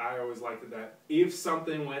everything, but I always liked it that if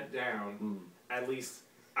something went down, at least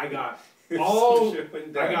I got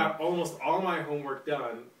almost all my homework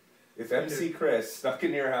done. If MC Chris snuck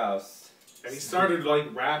in your house and he started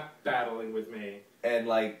like rap battling with me and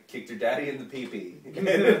like kicked your daddy in the pee-pee,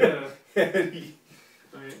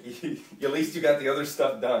 at least you got the other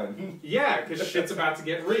stuff done. Yeah, because shit's about to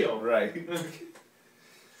get real. Right.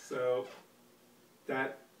 So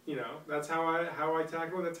that that's how I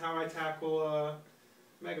tackle it. That's how I tackle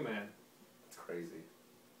Mega Man. It's crazy.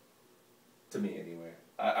 To me, anyway.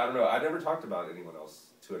 I don't know. I never talked about anyone else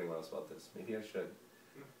about this. Maybe I should.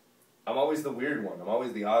 I'm always the weird one. I'm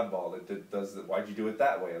always the oddball that does the, why'd you do it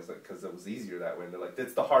that way? I was like, because it was easier that way. And they're like,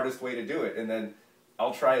 that's the hardest way to do it. And then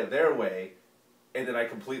I'll try it their way, and then I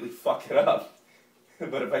completely fuck it up.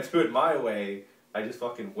 But if I do it my way, I just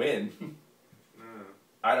fucking win.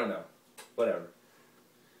 I don't know. Whatever.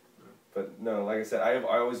 But no, like I said, I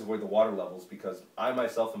always avoid the water levels because I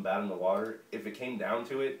myself am bad in the water. If it came down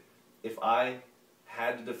to it, if I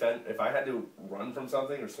had to defend, if I had to run from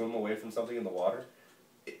something or swim away from something in the water,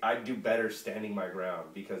 I'd do better standing my ground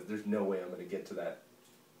because there's no way I'm going to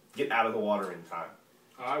get out of the water in time.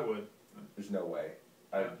 I would. There's no way.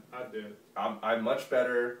 I'd do it. I'm much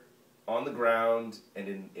better on the ground and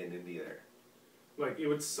in the air. Like, it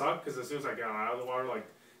would suck because as soon as I got out of the water, like,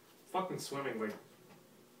 fucking swimming, like,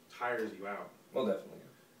 tires you out. Well, definitely.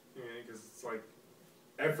 Yeah, because it's like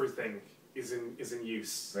everything is in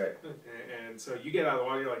use. Right. And so you get out of the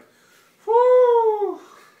water, you're like, whoo!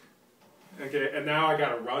 Okay, and now I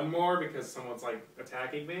gotta run more because someone's like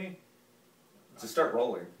attacking me. Just start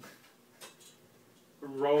rolling.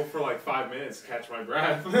 Roll for like 5 minutes, catch my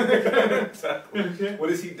breath. Exactly. Okay. What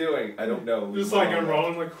is he doing? I don't know. Just like I'm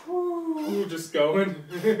rolling, like, whoo, just going.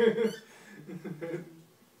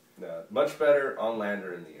 No, much better on land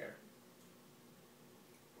or in the air.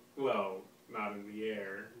 Well, not in the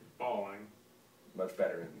air, falling. Much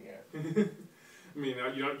better in the air. I mean,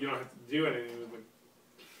 you don't have to do anything.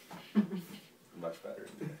 Like, Much better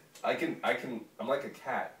in the air. I'm like a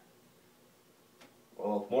cat.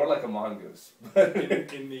 Well, more like a mongoose.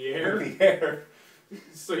 in the air? In the air.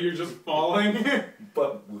 So you're just falling?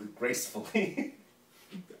 But gracefully.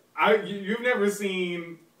 You've never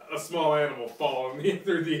seen a small animal fall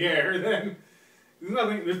through the air, then there's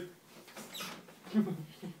nothing.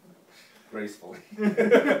 Gracefully.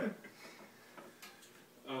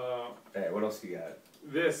 Uh, Hey, what else you got?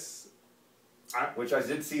 this, Which I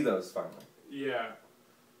did see those finally. yeah.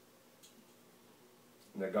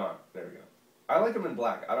 And they're gone. There we go. I like them in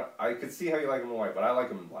black. I could see how you like them in white, but I like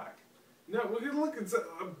them in black. No, look, it's an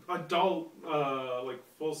adult, like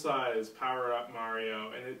full-size power-up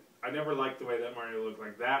Mario, and I never liked the way that Mario looked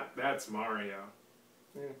like that. That's Mario.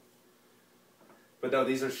 Yeah. But no,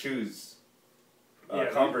 these are shoes. Yeah,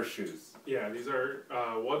 Converse shoes. Yeah, these are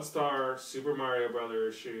one-star Super Mario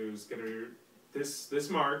Brothers shoes. Gonna be this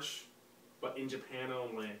March, but in Japan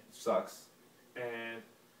only. Sucks. And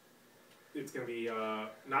it's gonna be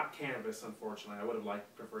not canvas, unfortunately. I would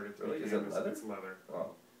have preferred it to Really? be Is it canvas. leather? It's leather.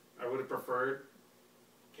 Oh. I would have preferred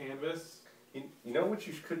canvas. You know what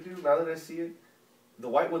you could do now that I see it? The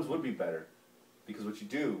white ones would be better. Because what you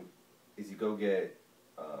do is you go get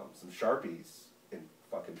some Sharpies and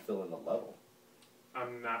fucking fill in the level.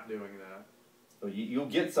 I'm not doing that. So you'll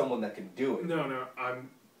get someone that can do it. No.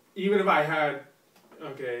 Even if I had,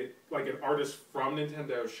 like an artist from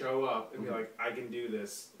Nintendo show up and be like, I can do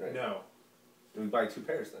this. Right. No. We buy 2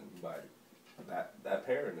 pairs then. You buy that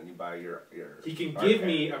pair and then you buy your He can art give pair.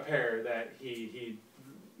 me a pair that he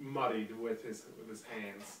muddied with his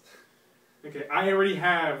hands. Okay, I already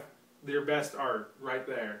have their best art right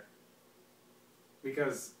there.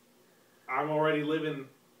 Because I'm already living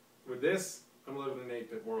with this. I'm living in an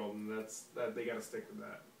 8-bit world, and that they gotta stick with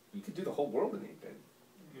that. You could do the whole world in 8-bit.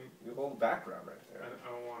 The whole background right there. I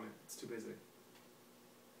don't want it. It's too busy.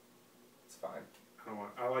 It's fine.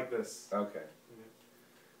 I like this. Okay. Yeah.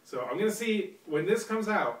 So I'm gonna see when this comes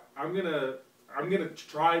out. I'm gonna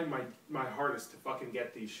try my hardest to fucking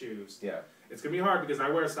get these shoes. Yeah. It's gonna be hard because I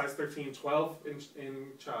wear a size 13, 12 in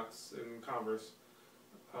Chucks in Converse,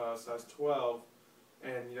 size 12,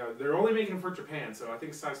 and they're only making them for Japan, so I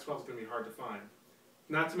think size 12 is gonna be hard to find.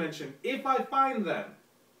 Not to mention, if I find them,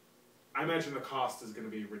 I imagine the cost is gonna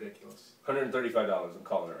be ridiculous. $135. I'm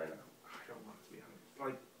calling it right now. I don't want it to be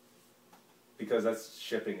like. Because that's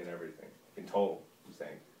shipping and everything in total. I'm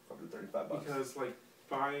saying $135. Because like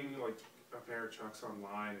buying like a pair of Chucks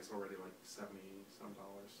online is already like $70-some.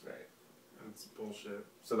 Right. And it's bullshit.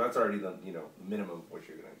 So that's already the minimum of what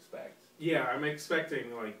you're gonna expect. Yeah, I'm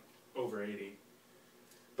expecting like over 80.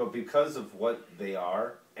 But because of what they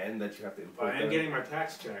are and that you have to import I am them, getting my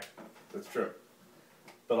tax check. that's true.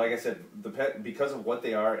 But like I said, because of what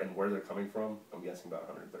they are and where they're coming from, I'm guessing about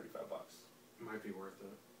 $135. Might be worth it.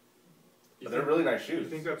 But they're really nice You shoes.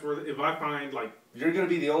 think that's worth it? If I find like You're gonna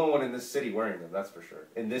be the only one in this city wearing them. That's for sure.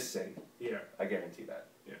 In this city, yeah, I guarantee that.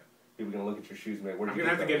 Yeah. People are gonna look at your shoes and be like, "Where I'm did you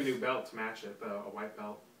gonna have to get a those?" new belt to match it though, a white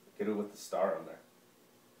belt. Get it with the star on there.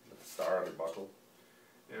 With the star on the buckle.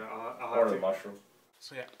 Yeah, I'll Or have the to. mushroom.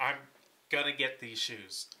 So yeah, I'm gonna get these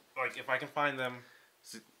shoes. Like if I can find them.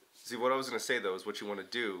 See, what I was gonna say though is what you want to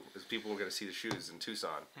do is people are gonna see the shoes in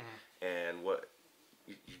Tucson, and what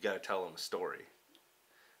you gotta tell them a story,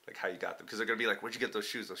 like how you got them, because they're gonna be like, "Where'd you get those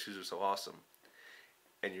shoes? Those shoes are so awesome,"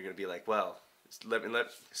 and you're gonna be like, "Well,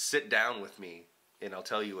 sit down with me, and I'll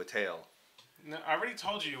tell you a tale No, I already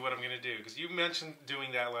told you what I'm gonna do because you mentioned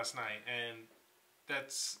doing that last night, and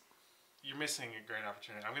you're missing a great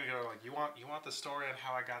opportunity. I'm gonna go like you want the story on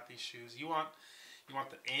how I got these shoes. You want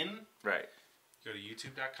the in. Right. Go to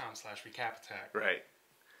youtube.com/recapattack. Right.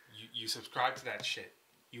 You subscribe to that shit.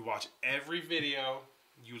 You watch every video.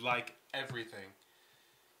 You like everything.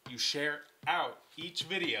 You share out each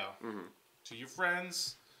video to your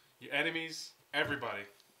friends, your enemies, everybody.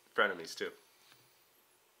 Frenemies too.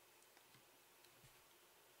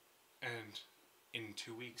 And in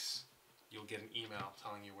 2 weeks, you'll get an email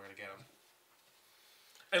telling you where to get them.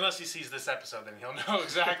 Unless he sees this episode, then he'll know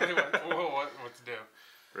exactly what to do.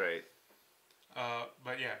 Right.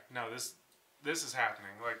 But yeah, no, this is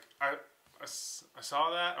happening. Like I saw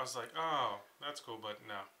that, I was like, oh, that's cool, but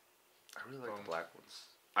no. I really like the black ones.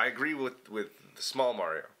 I agree with the small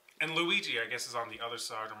Mario. And Luigi, I guess, is on the other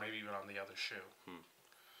side, or maybe even on the other shoe,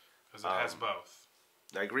 because it has both.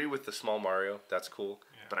 I agree with the small Mario. That's cool.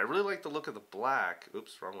 Yeah. But I really like the look of the black.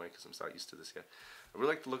 Oops, wrong way because I'm not used to this yet. I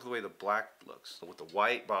really like the look of the way the black looks. So with the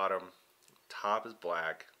white bottom, top is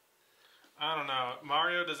black. I don't know.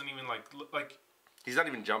 Mario doesn't even like. He's not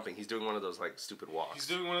even jumping. He's doing one of those like stupid walks. He's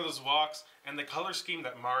doing one of those walks, and the color scheme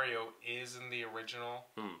that Mario is in the original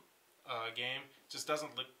game just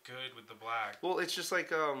doesn't look good with the black. Well, it's just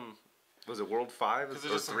like was it World 5 or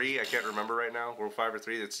 3? I can't remember right now. World 5 or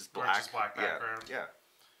 3. It's just black. Or just black background. Yeah.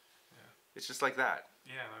 It's just like that.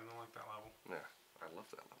 Yeah, I don't like that level. Yeah, I love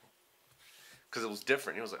that level. Because it was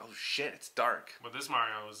different. It was like, oh shit, it's dark. But this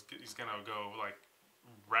Mario he's gonna go like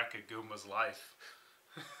wreck a Goomba's life.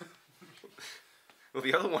 Well,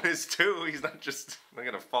 the other one is too. He's not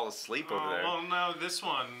gonna fall asleep over there. Well, no, this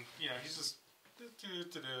one, he's just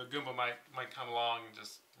Goomba might come along and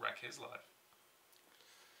just wreck his life.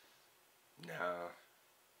 No,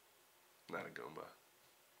 not a Goomba.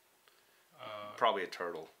 Probably a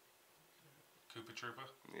turtle. Koopa Troopa.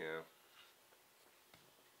 Yeah.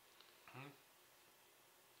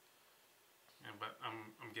 Yeah, but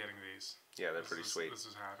I'm getting these. Yeah, they're pretty sweet. This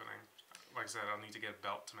is happening. Like I said, I'll need to get a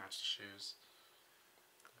belt to match the shoes.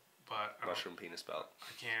 But Mushroom penis belt.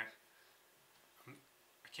 I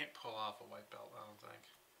can't pull off a white belt. I don't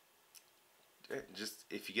think. Just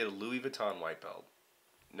if you get a Louis Vuitton white belt,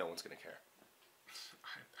 no one's gonna care.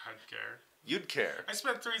 I'd care. You'd care. I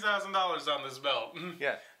spent $3,000 on this belt.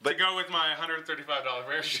 Yeah, to go with my $135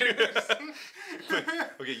 pair of shoes.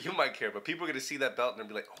 Okay, you might care, but people are gonna see that belt and they'll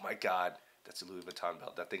be like, "Oh my god, that's a Louis Vuitton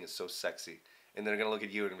belt. That thing is so sexy." And they're gonna look at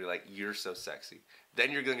you and be like, "You're so sexy."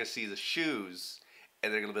 Then you're gonna see the shoes,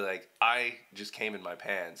 and they're gonna be like, "I just came in my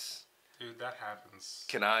pants." Dude, that happens.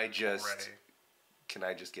 Can I just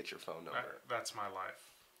already. get your phone number? That's my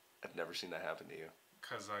life. I've never seen that happen to you.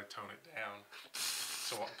 Because I tone it down.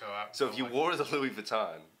 So I'll go out. So if you wore the Louis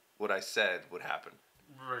Vuitton, what I said would happen.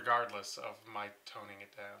 Regardless of my toning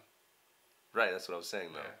it down. Right, that's what I was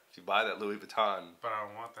saying though. Yeah. If you buy that Louis Vuitton. But I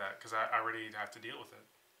don't want that because I already have to deal with it.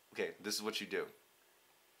 Okay, this is what you do.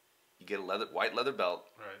 You get a white leather belt.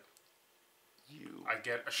 Right. I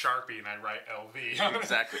get a Sharpie and I write LV.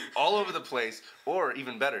 Exactly. All over the place. Or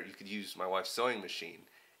even better, you could use my wife's sewing machine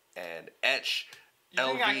and etch LV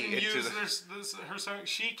think I can into use her sewing?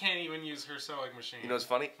 She can't even use her sewing machine. You know what's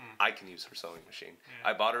funny? I can use her sewing machine.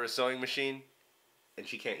 Yeah. I bought her a sewing machine, and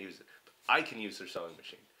she can't use it. But I can use her sewing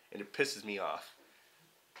machine, and it pisses me off.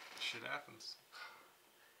 Shit happens.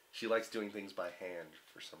 She likes doing things by hand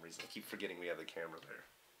for some reason. I keep forgetting we have the camera there.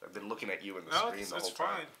 I've been looking at you in the screen the whole time.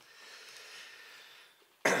 Fine.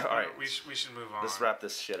 All right, we should move on. Let's wrap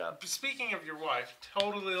this shit up. Speaking of your wife,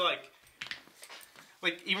 totally like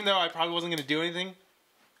even though I probably wasn't gonna do anything,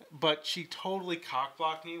 but she totally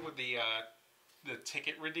cockblocked me with the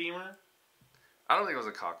ticket redeemer. I don't think it was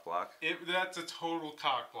a cock block. That's a total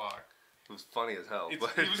cock block. It was funny as hell. It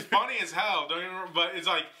was funny as hell. Don't even. But it's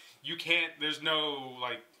like you can't. There's no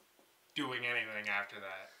like doing anything after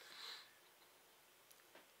that.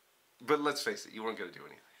 But let's face it, you weren't gonna do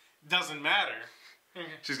anything. Doesn't matter.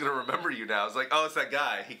 She's gonna remember you now. It's like, oh, it's that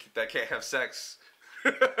guy that can't have sex.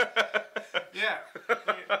 Yeah.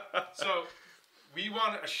 So we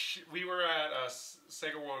won. We were at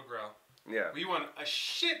Sega World Grill. Yeah. We won a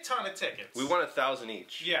shit ton of tickets. We won 1,000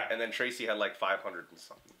 each. Yeah. And then Tracy had like 500 and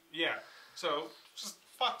something. Yeah. So just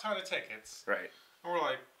fuck ton of tickets. Right. And we're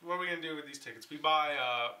like, what are we gonna do with these tickets? We buy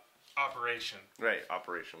Operation. Right.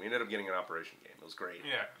 Operation. We ended up getting an Operation game. It was great.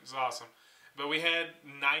 Yeah, it was awesome. But we had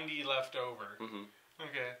 90 left over. Mm-hmm.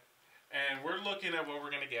 Okay. And we're looking at what we're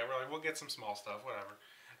going to get. We're like, we'll get some small stuff, whatever.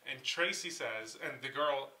 And Tracy says, and the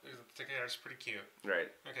girl, the ticket is pretty cute. Right.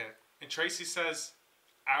 Okay. And Tracy says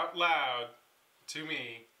out loud to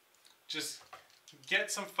me, just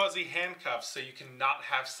Get some fuzzy handcuffs so you can not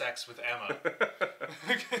have sex with Emma.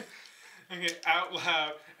 Okay, out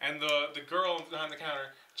loud, and the girl behind the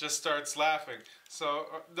counter just starts laughing. So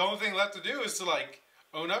the only thing left to do is to like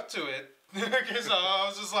own up to it. Okay, so I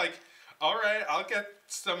was just like, all right, I'll get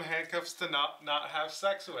some handcuffs to not have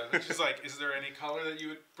sex with. And she's like, is there any color that you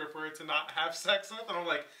would prefer to not have sex with? And I'm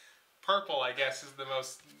like, purple, I guess, is the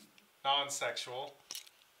most non-sexual.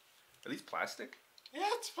 Are these plastic? Yeah,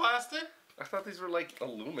 it's plastic. I thought these were like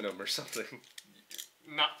aluminum or something.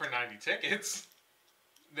 Not for 90 tickets.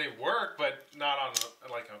 They work, but not on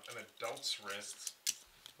an adult's wrist.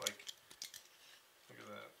 Like, look at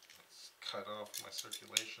that. It's cut off my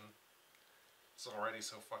circulation. It's already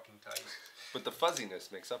so fucking tight. But the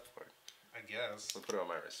fuzziness makes up for it. I guess. I'll put it on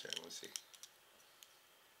my wrist here. Let me see.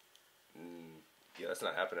 Yeah, that's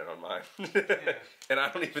not happening on mine. Yeah. And I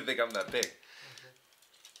don't even think I'm that big. Okay.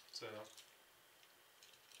 So.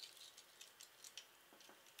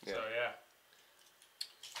 Yeah. So yeah.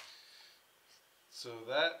 So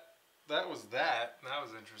that was that. That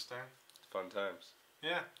was interesting. Fun times.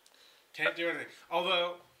 Yeah. Can't do anything.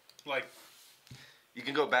 Although, like. You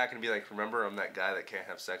can go back and be like, remember I'm that guy that can't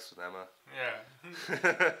have sex with Emma?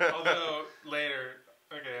 Yeah. Although, later,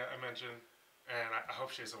 okay, I mentioned, and I hope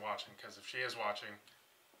she isn't watching, because if she is watching,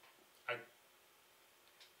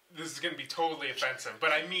 this is going to be totally offensive,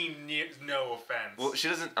 but I mean no offense. Well, she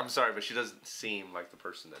doesn't, I'm sorry, but she doesn't seem like the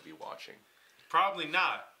person that'd be watching. Probably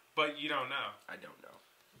not, but you don't know. I don't know.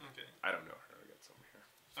 Okay. I don't know her. I got something here.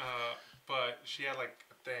 But she had like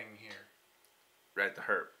a thing here. Right at the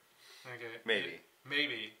herp. Okay. Maybe.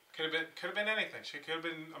 Maybe. Could have been anything. She could have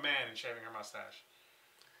been a man and shaving her mustache.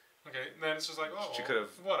 Okay, and then it's just like, oh, she could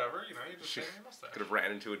have, whatever, you know, you just shaving your mustache. Could have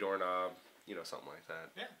ran into a doorknob, you know, something like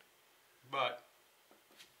that. Yeah. But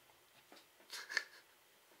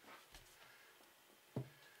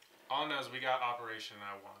all I know is we got Operation and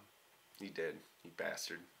I won. You did, you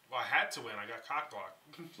bastard. Well, I had to win. I got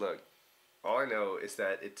cock-blocked. Look, all I know is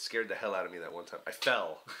that it scared the hell out of me that one time. I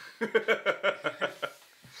fell.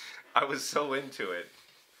 I was so into it.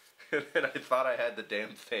 And then I thought I had the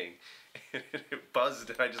damn thing. And it buzzed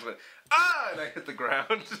and I just went, ah! And I hit the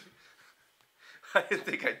ground. I didn't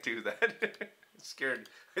think I'd do that.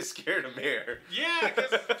 I scared a mayor. Yeah,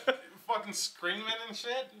 because fucking screaming and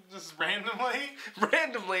shit, just randomly.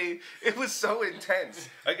 Randomly, it was so intense.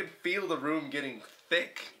 I could feel the room getting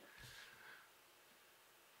thick.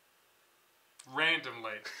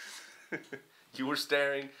 Randomly. You were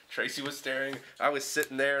staring, Tracy was staring, I was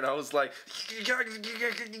sitting there and I was like,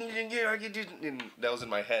 and that was in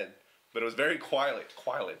my head. But it was very quiet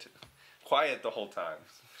the whole time.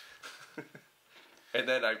 And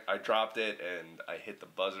then I dropped it and I hit the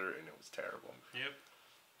buzzer and it was terrible. Yep.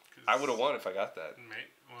 I would have won if I got that.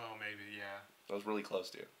 Well, maybe, yeah. I was really close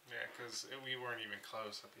to you. Yeah, because we weren't even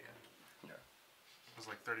close at the end. Yeah. It was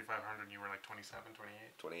like 3,500 and you were like 27,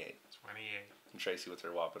 28? 28. 28. And Tracy, what's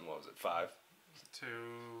her whopping, what was it, 5? To...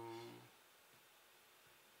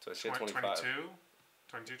 So she had 25. 22?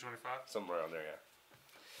 22, 25? Somewhere around there, yeah.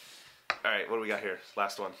 Alright, what do we got here?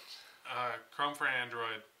 Last one. Chrome for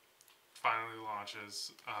Android finally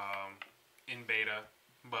launches in beta,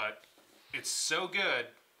 but it's so good,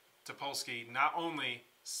 Topolsky not only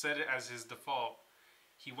set it as his default,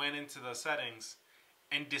 he went into the settings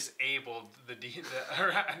and disabled the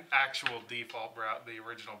actual default the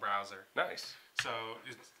original browser. Nice. So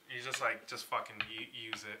he's just like, just fucking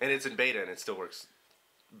use it. And it's in beta and it still works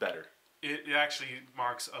better. It actually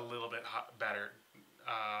marks a little bit better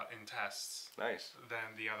in tests. Nice.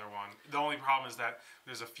 Than the other one. The only problem is that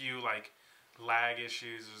there's a few like lag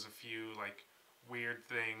issues. There's a few like weird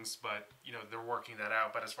things, but you know they're working that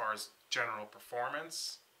out. But as far as general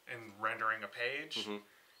performance and rendering a page,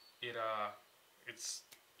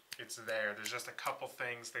 it's there. There's just a couple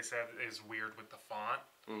things they said is weird with the font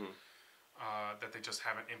that they just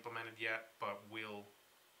haven't implemented yet, but will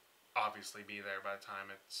obviously be there by the time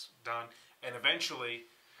it's done. And eventually,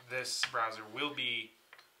 this browser will be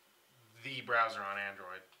the browser on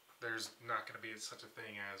Android. There's not going to be such a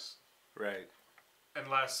thing as... Right.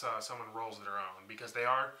 Unless someone rolls their own. Because they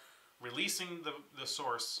are releasing the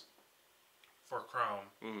source for Chrome,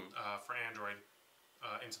 for Android,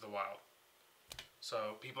 into the wild.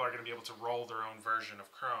 So people are going to be able to roll their own version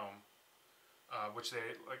of Chrome, which they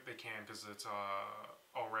can because it's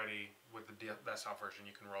already with the desktop version.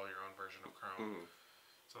 You can roll your own version of Chrome.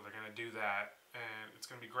 So they're going to do that, and it's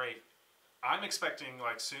going to be great. I'm expecting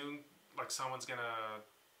like soon, like someone's going to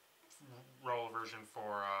roll a version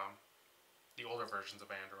for the older versions of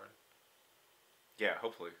Android. Yeah,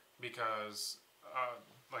 hopefully. Because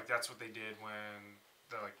like that's what they did when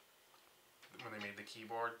when they made the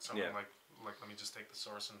keyboard. Someone like let me just take the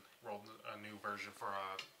source and roll a new version for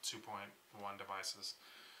 2.1 devices.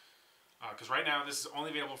 Because right now this is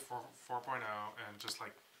only available for 4.0 and just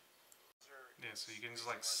like so you can just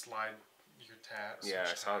like slide your tabs. Yeah,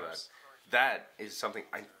 I saw that. That is something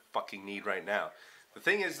I fucking need right now. The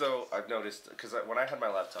thing is, though, I've noticed, because when I had my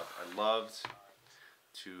laptop, I loved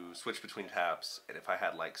to switch between tabs, and if I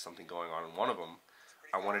had like something going on in one of them,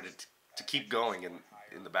 I wanted it to keep going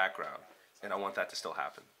in the background, and I want that to still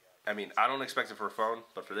happen. I mean, I don't expect it for a phone,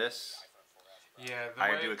 but for this,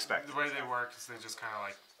 I do expect the way they work is they just kind of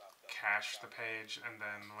like cache the page, and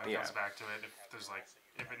then when it comes back to it,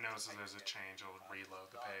 if it notices there's a change, it'll reload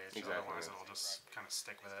the page. Exactly. Otherwise, it'll just kind of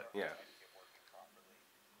stick with it. Yeah.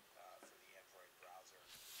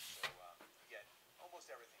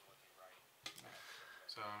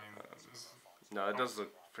 So I mean, no, it does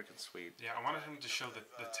look freaking sweet. Yeah, I wanted him to show the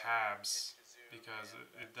tabs because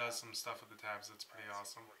it does some stuff with the tabs that's pretty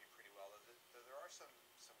awesome. There are some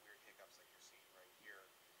weird hiccups like you're seeing right here.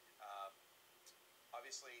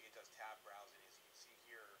 Obviously, it does tab browsing. As you can see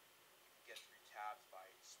here, you can get through tabs by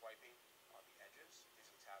swiping on the edges.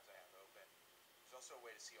 These are the tabs I have open. There's also a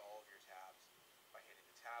way to see all of your tabs by hitting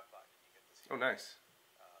the tab button. You get this nice.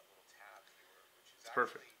 Little tab viewer, which is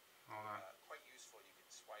perfect. Quite useful. You can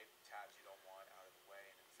swipe tabs you don't want out of the way,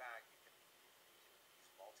 and in fact, you can use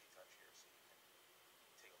multi-touch here, so you can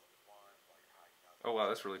take a look at one while you're hiding out. Oh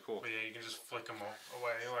wow, that's really cool. But yeah, you can just flick them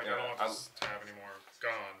away. Like I don't want this tab anymore.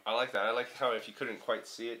 Gone. I like that. I like how if you couldn't quite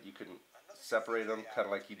see it, you can separate them, kind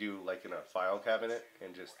of like you do like in a file cabinet,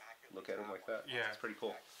 and just look at them like that. Yeah, it's pretty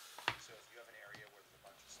cool. So if you have an area where there's a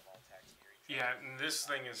bunch of small text here, yeah, and this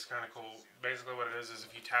thing is kind of cool. Basically, what it is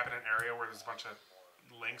if you tap in an area where there's a bunch of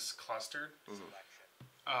links clustered.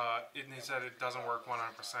 It said it doesn't work 100%,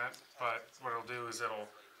 but what it'll do is it'll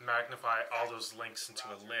magnify all those links into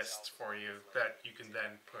a list for you that you can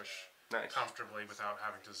then push comfortably without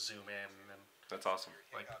having to zoom in and that's awesome.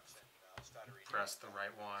 Like press the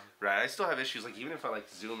right one. Right, I still have issues. Like even if I like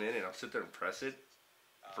zoom in and I'll sit there and press it,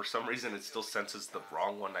 for some reason it still senses the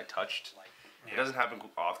wrong one I touched. It doesn't happen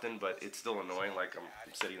often, but it's still annoying. Like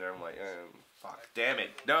I'm sitting there, I'm like, fuck, damn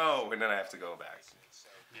it, no, and then I have to go back.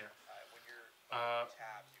 Yeah.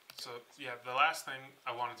 So yeah, the last thing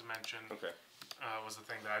I wanted to mention was the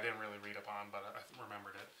thing that I didn't really read up on, but I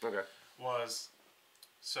remembered it. Okay. Was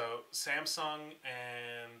so Samsung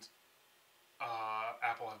and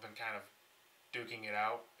Apple have been kind of duking it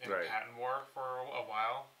out in a patent war for a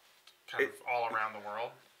while, kind of all around the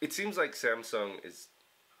world. It seems like Samsung is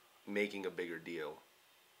making a bigger deal,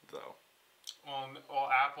 though. Well,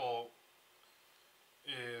 Apple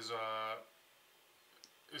is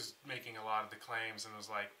making a lot of the claims and was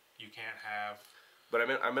like, you can't have. But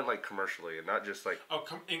I meant like commercially, and not just like. Oh,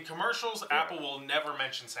 in commercials, Apple will never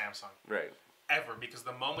mention Samsung. Right. Ever, because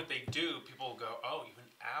the moment they do, people will go, oh, even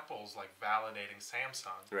Apple's like validating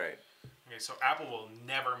Samsung. Right. Okay, so Apple will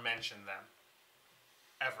never mention them.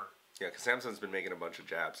 Ever. Yeah, because Samsung's been making a bunch of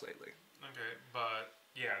jabs lately. Okay, but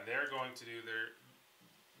yeah, they're going to do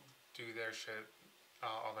their shit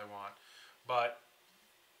all they want, but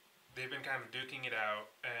they've been kind of duking it out,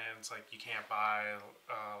 and it's like you can't buy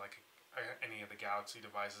any of the Galaxy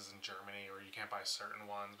devices in Germany, or you can't buy certain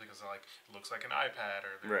ones because they're like it looks like an iPad,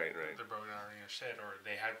 or they're broken or shit, or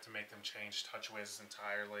they had to make them change TouchWiz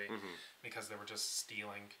entirely because they were just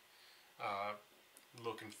stealing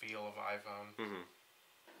look and feel of iPhone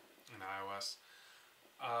and iOS.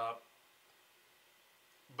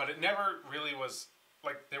 But it never really was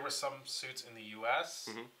like there were some suits in the U.S.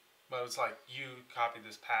 But it was like you copied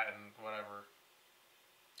this patent, whatever.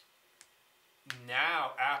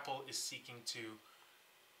 Now Apple is seeking to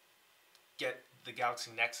get the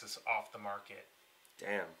Galaxy Nexus off the market.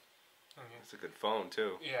 Damn. It's a good phone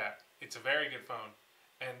too. Yeah, it's a very good phone.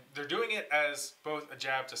 And they're doing it as both a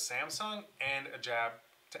jab to Samsung and a jab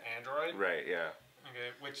to Android. Right, yeah.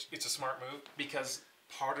 Okay, which it's a smart move because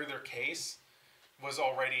part of their case was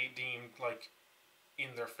already deemed like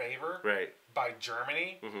in their favor by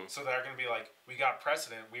Germany. So they're going to be like, we got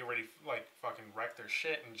precedent. We already like fucking wrecked their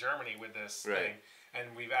shit in Germany with this thing.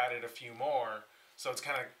 And we've added a few more. So it's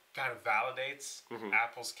kind of validates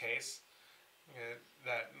Apple's case.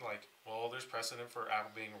 That like, well, there's precedent for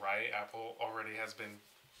Apple being right. Apple already has been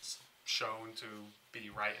shown to be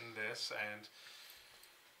right in this, and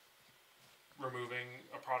removing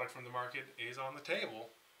a product from the market is on the table.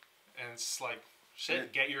 And it's like,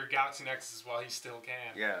 shit, get your Galaxy Nexus while you still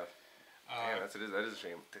can. Yeah. Yeah, that is a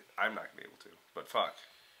shame. I'm not going to be able to, but fuck.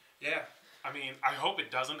 Yeah. I mean, I hope it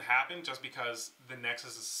doesn't happen just because the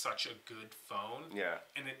Nexus is such a good phone. Yeah.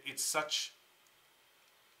 And it's such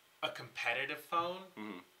a competitive phone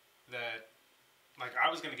that like I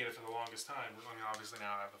was gonna get it for the longest time. I mean, obviously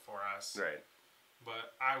now I have the 4S. Right.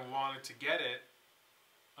 But I wanted to get it.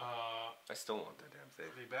 I still want that damn thing.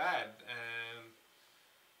 Pretty bad, and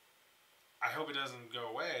I hope it doesn't go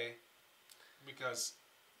away because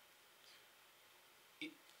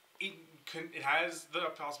it has the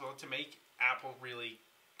possibility to make Apple really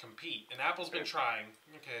compete, and Apple's been trying.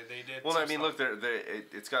 Okay, they did. Well, I mean, look,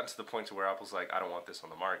 it's gotten to the point to where Apple's like, I don't want this on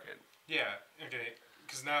the market. Yeah. Okay.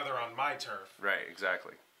 Because now they're on my turf. Right.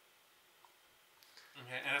 Exactly.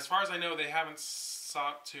 Okay, and as far as I know, they haven't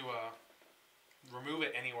sought to remove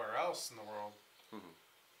it anywhere else in the world. Mm-hmm.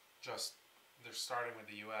 Just they're starting with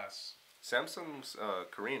the U.S. Samsung's a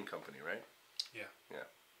Korean company, right? Yeah. Yeah.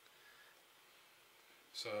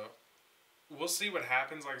 So we'll see what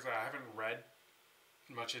happens. Like I said, I haven't read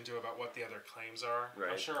much into about what the other claims are.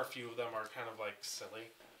 Right. I'm sure a few of them are kind of like silly.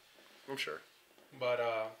 I'm sure. But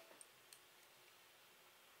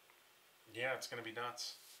yeah, it's gonna be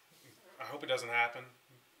nuts. I hope it doesn't happen,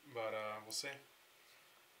 but we'll see.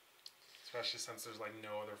 Especially since there's like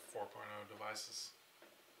no other 4.0 devices.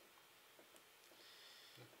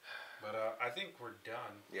 But I think we're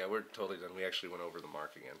done. Yeah, we're totally done. We actually went over the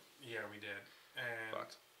mark again. Yeah, we did. And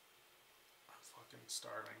But I'm fucking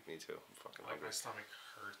starving. me too. I'm fucking Like hungry. my stomach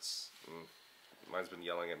hurts. Mine's been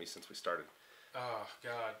yelling at me since we started. Oh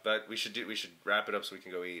God. But we should wrap it up so we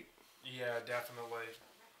can go eat. Yeah, definitely.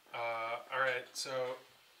 All right, so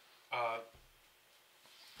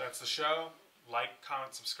that's the show. Like,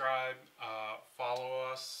 comment, subscribe. Follow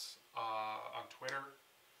us on Twitter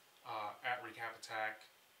at Recap Attack.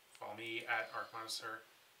 Follow me at ArcMonster.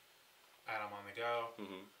 Adam on the go.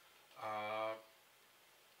 Mm-hmm.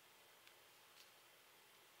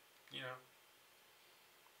 You know,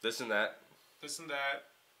 This and that. this and that.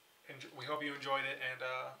 We hope you enjoyed it, and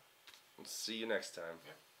We'll see you next time.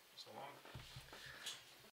 yeah, so long.